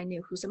someone I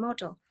knew who's a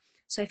model.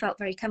 So I felt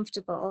very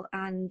comfortable,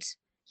 and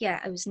yeah,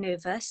 I was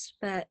nervous,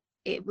 but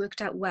it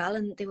worked out well,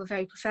 and they were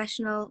very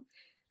professional.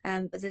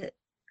 But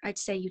I'd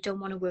say you don't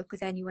want to work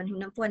with anyone who,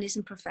 number one,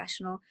 isn't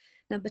professional,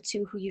 number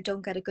two, who you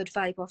don't get a good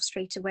vibe off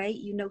straight away.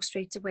 You know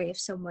straight away if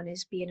someone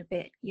is being a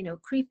bit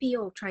creepy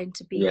or trying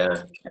to be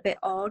a bit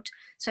odd.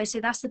 So I say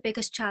that's the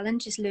biggest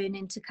challenge, is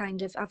learning to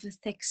kind of have a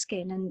thick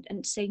skin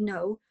and say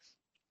no,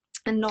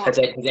 and not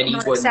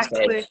accept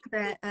work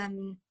that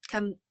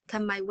come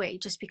my way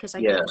just because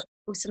I think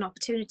it's an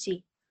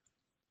opportunity.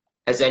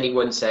 Has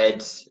anyone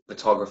said,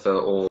 photographer,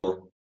 or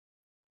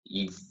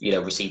you've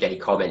received any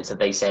comments, have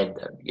they said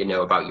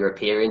about your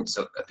appearance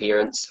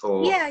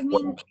or yeah, I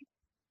mean,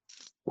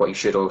 what you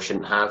should or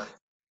shouldn't have?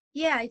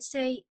 Yeah, I'd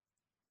say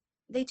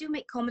they do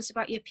make comments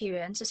about your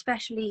appearance,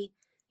 especially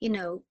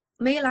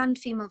male and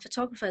female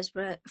photographers,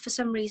 but for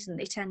some reason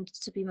they tend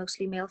to be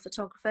mostly male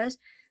photographers.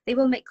 They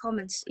will make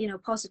comments,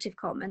 positive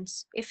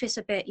comments. If it's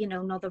a bit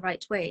not the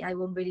right way, I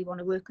won't really want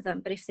to work with them.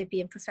 But if they're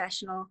being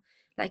professional,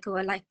 like, oh,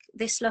 I like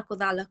this look or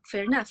that look,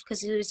 fair enough,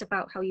 because it is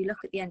about how you look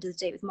at the end of the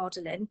day with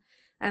modeling.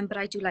 But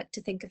I do like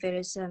to think of it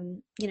as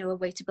a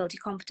way to build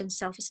your confidence,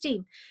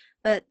 self-esteem.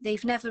 But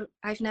I've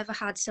never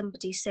had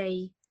somebody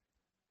say,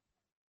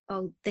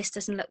 oh, this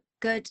doesn't look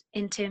good,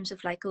 in terms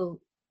of like,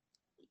 oh,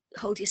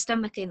 hold your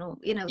stomach in, or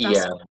that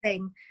sort of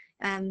thing.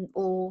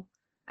 Or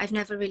I've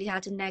never really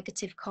had a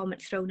negative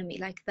comment thrown at me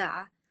like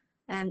that.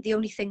 The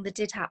only thing that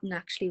did happen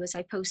actually was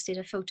I posted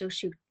a photo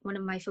shoot, one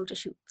of my photo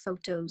shoot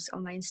photos,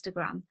 on my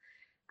Instagram,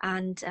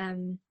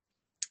 and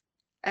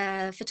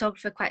a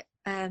photographer, quite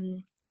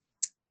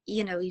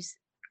he's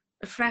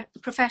a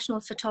professional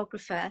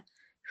photographer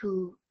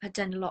who had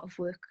done a lot of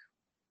work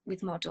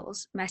with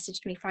models,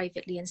 messaged me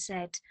privately and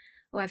said,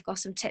 oh, I've got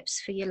some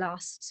tips for your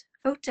last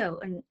photo.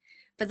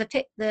 But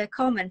the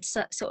comments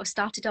sort of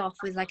started off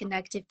with like a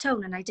negative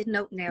tone, and I didn't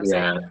open it. I was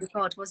like, oh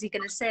God, what's he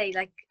going to say?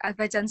 Like, have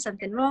I done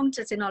something wrong?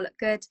 Does it not look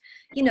good?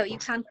 You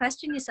can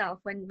question yourself,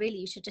 when really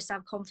you should just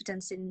have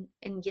confidence in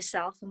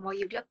yourself and what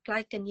you look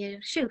like and you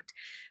shoot.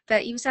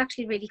 But he was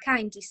actually really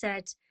kind. He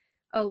said,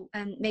 oh,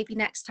 maybe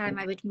next time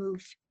I would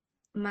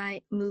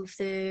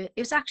it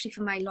was actually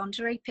for my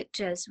lingerie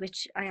pictures,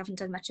 which I haven't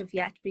done much of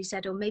yet, but he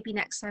said, oh, maybe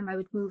next time I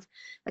would move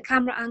the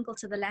camera angle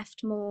to the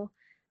left more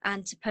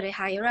and to put it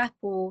higher up,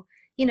 or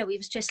he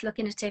was just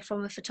looking at it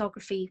from a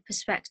photography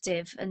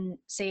perspective and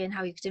saying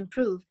how you could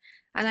improve.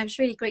 And I was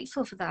really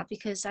grateful for that,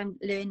 because I'm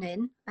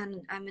learning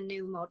and I'm a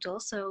new model,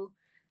 so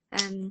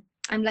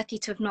I'm lucky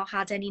to have not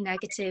had any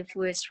negative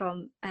words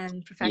from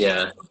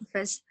professional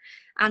photographers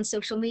and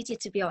social media.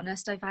 To be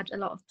honest, I've had a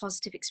lot of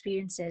positive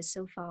experiences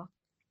so far.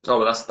 Oh,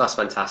 well, that's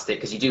fantastic,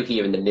 because you do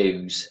hear in the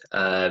news.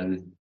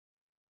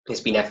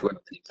 It's been everywhere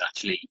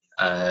actually.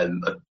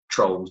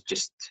 Trolls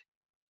just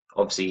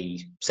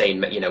obviously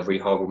saying, you know, really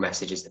horrible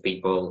messages to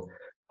people.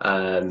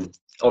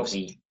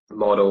 Obviously,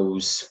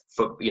 models,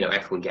 you know,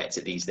 everyone gets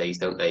it these days,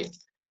 don't they?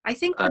 I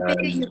think the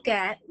bigger you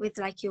get with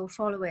like your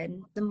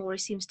following, the more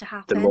it seems to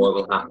happen. The more it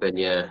will happen,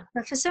 yeah.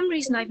 But for some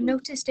reason, I've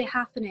noticed it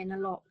happening a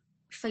lot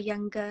for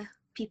younger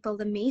people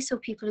than me. So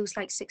people who's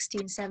like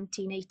 16,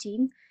 17,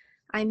 18.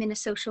 I'm in a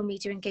social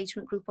media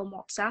engagement group on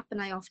WhatsApp,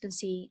 and I often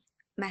see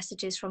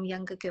messages from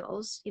younger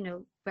girls, you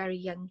know, very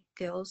young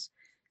girls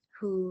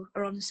who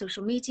are on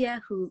social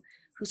media,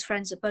 whose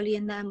friends are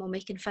bullying them or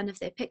making fun of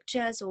their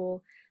pictures,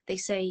 or they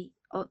say,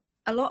 or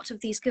a lot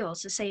of these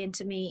girls are saying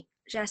to me,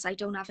 Jess, I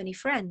don't have any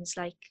friends.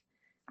 Like,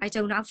 I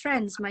don't have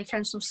friends. My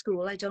friends from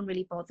school, I don't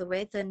really bother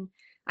with. And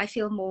I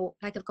feel more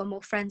like I've got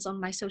more friends on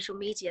my social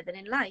media than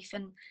in life.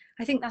 And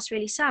I think that's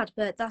really sad,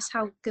 but that's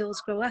how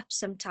girls grow up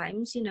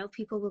sometimes. You know,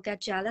 people will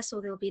get jealous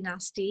or they'll be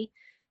nasty,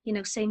 you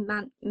know, say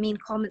mean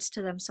comments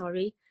to them,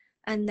 sorry.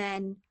 And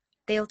then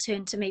they'll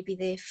turn to maybe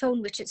their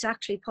phone, which is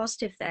actually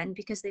positive then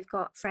because they've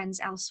got friends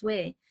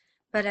elsewhere.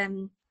 But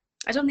I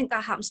don't think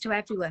that happens to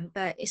everyone,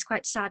 but it's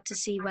quite sad to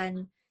see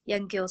when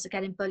young girls are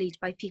getting bullied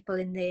by people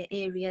in their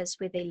areas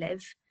where they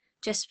live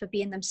just for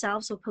being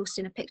themselves or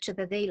posting a picture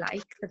that they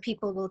like. The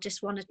people will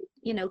just want to,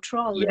 you know,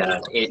 troll.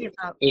 Yeah,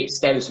 it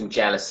stems from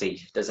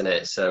jealousy, doesn't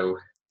it? So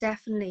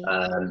definitely.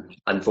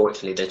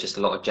 Unfortunately, there's just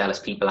a lot of jealous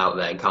people out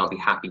there and can't be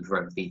happy for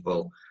other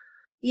people.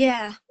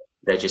 Yeah.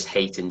 They just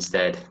hate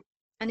instead.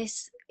 And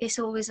it's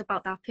always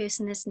about that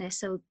person, isn't it?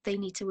 So they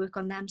need to work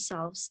on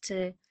themselves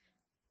to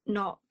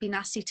not be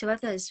nasty to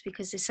others,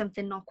 because there's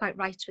something not quite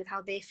right with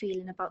how they're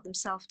feeling about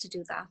themselves to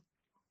do that.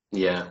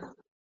 Yeah.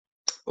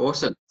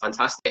 Awesome.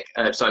 Fantastic.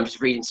 So I'm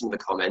just reading some of the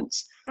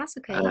comments. That's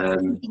okay.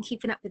 I've been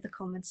keeping up with the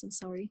comments. I'm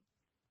sorry.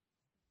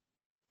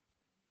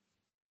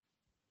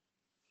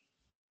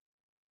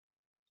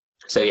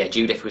 So yeah,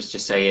 Judith was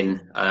just saying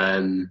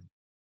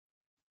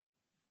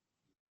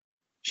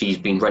she's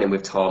been running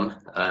with Tom,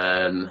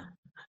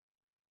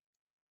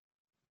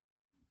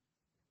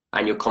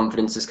 and your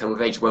confidence has come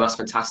with age. Well, that's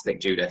fantastic,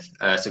 Judith.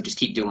 So just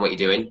keep doing what you're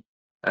doing.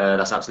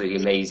 That's absolutely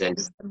amazing.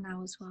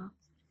 Now as well.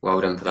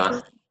 Well done for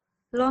that.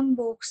 Long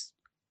walks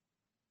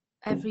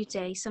every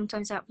day,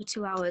 sometimes out for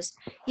 2 hours.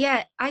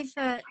 Yeah,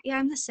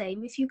 I'm the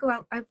same. If you go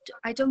out,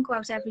 I don't go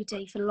out every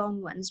day for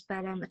long ones,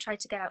 but I try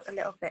to get out a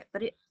little bit.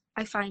 But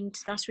I find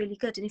that's really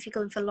good. And if you're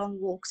going for long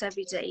walks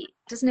every day,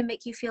 doesn't it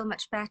make you feel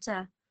much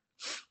better?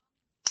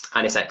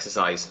 And it's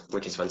exercise,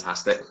 which is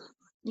fantastic.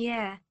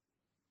 Yeah.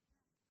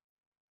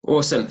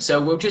 Awesome.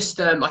 So we'll just,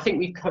 I think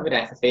we've covered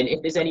everything.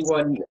 If there's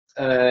anyone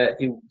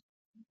who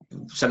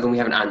something we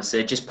haven't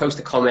answered, just post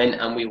a comment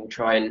and we will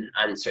try and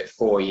answer it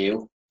for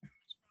you.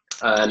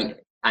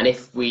 And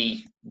if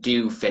we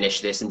do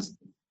finish this, and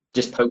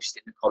just post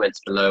in the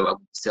comments below, and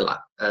we'll still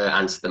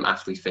answer them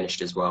after we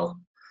finished as well.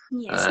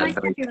 Yes, nice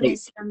that everyone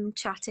is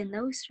chatting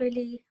though. It's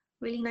really,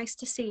 really nice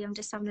to see. I'm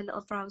just having a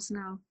little browse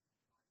now.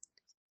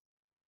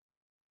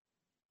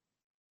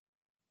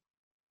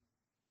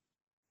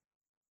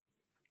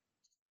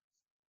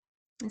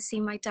 I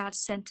see my dad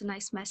sent a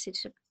nice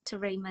message to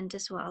Raymond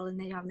as well, and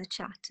they're having a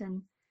chat,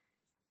 and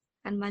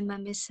my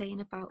mum is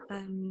saying about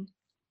having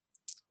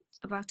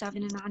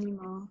an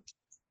animal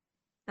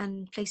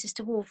and places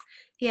to walk.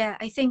 Yeah,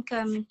 I think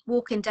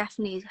walking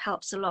definitely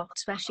helps a lot,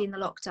 especially in the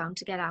lockdown,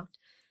 to get out.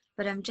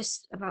 But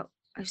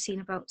I've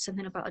seen about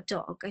something about a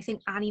dog. I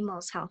think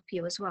animals help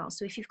you as well.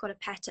 So if you've got a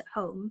pet at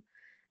home,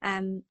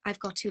 I've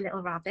got 2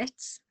 little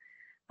rabbits,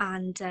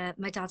 and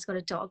my dad's got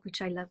a dog,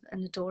 which I love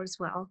and adore as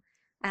well.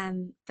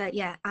 But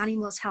yeah,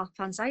 animals help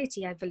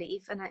anxiety, I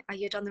believe. And I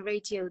heard on the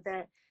radio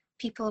that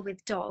people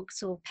with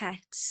dogs or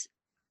pets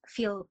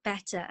feel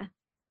better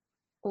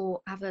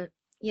or have a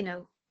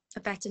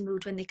better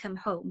mood when they come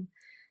home,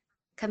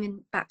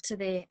 coming back to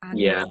their animal.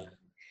 Yeah.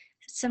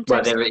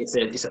 Sometimes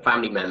it's a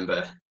family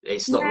member.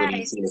 It's not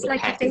really seen as a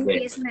like pet, a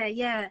baby, is it? isn't it?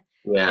 Yeah.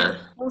 Yeah. And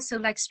also,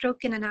 like,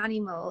 stroking an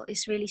animal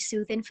is really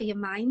soothing for your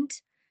mind,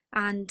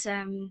 and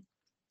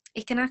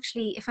it can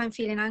actually, if I'm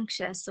feeling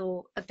anxious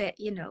or a bit,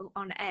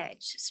 on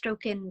edge,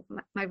 stroking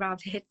my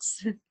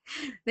rabbits,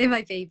 they're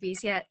my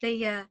babies. Yeah,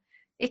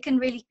 it can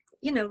really,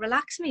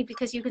 relax me,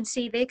 because you can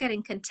see they're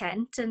getting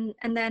content, and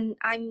then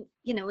I'm,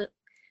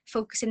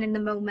 focusing in the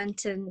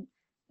moment and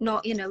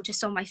not,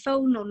 just on my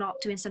phone or not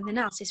doing something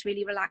else. It's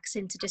really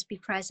relaxing to just be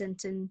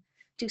present and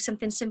do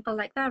something simple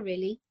like that,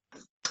 really.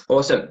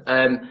 Awesome.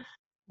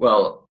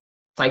 Well,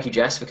 thank you,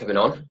 Jess, for coming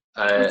on.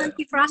 Well, thank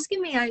you for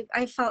asking me.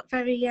 I felt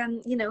very,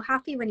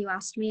 happy when you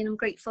asked me, and I'm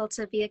grateful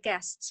to be a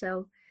guest.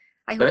 So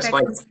I hope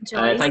everyone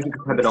enjoys. Thank you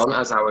for coming on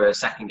as our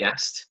second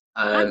guest,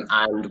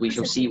 and we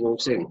shall see you all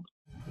soon.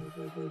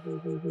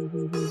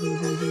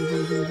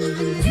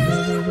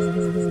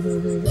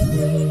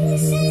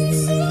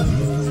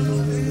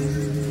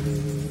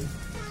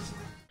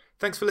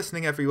 Thanks for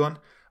listening, everyone.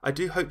 I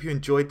do hope you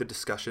enjoyed the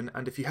discussion,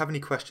 and if you have any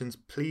questions,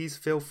 please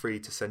feel free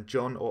to send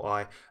John or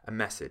I a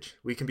message.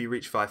 We can be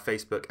reached via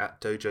Facebook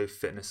at Dojo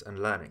Fitness and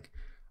Learning.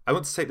 I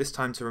want to take this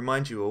time to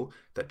remind you all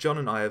that John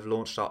and I have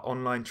launched our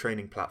online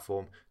training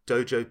platform,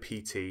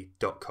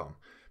 dojopt.com,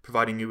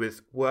 providing you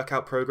with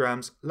workout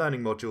programs,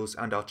 learning modules,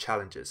 and our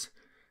challenges.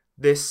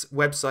 This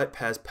website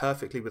pairs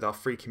perfectly with our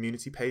free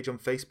community page on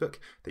Facebook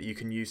that you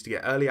can use to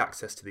get early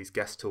access to these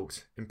guest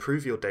talks,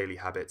 improve your daily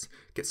habits,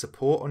 get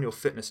support on your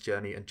fitness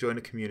journey, and join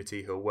a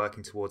community who are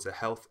working towards a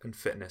health and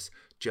fitness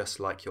just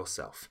like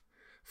yourself.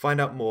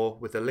 Find out more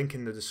with the link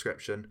in the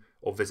description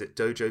or visit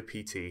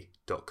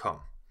dojopt.com.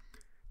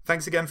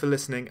 Thanks again for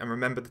listening, and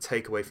remember the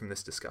takeaway from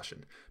this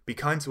discussion. Be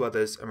kind to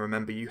others, and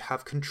remember you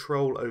have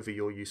control over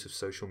your use of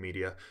social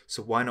media,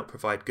 so why not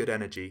provide good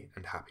energy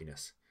and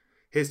happiness?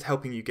 Here's to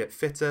helping you get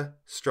fitter,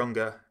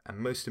 stronger, and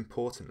most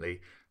importantly,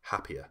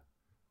 happier.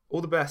 All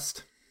the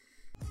best.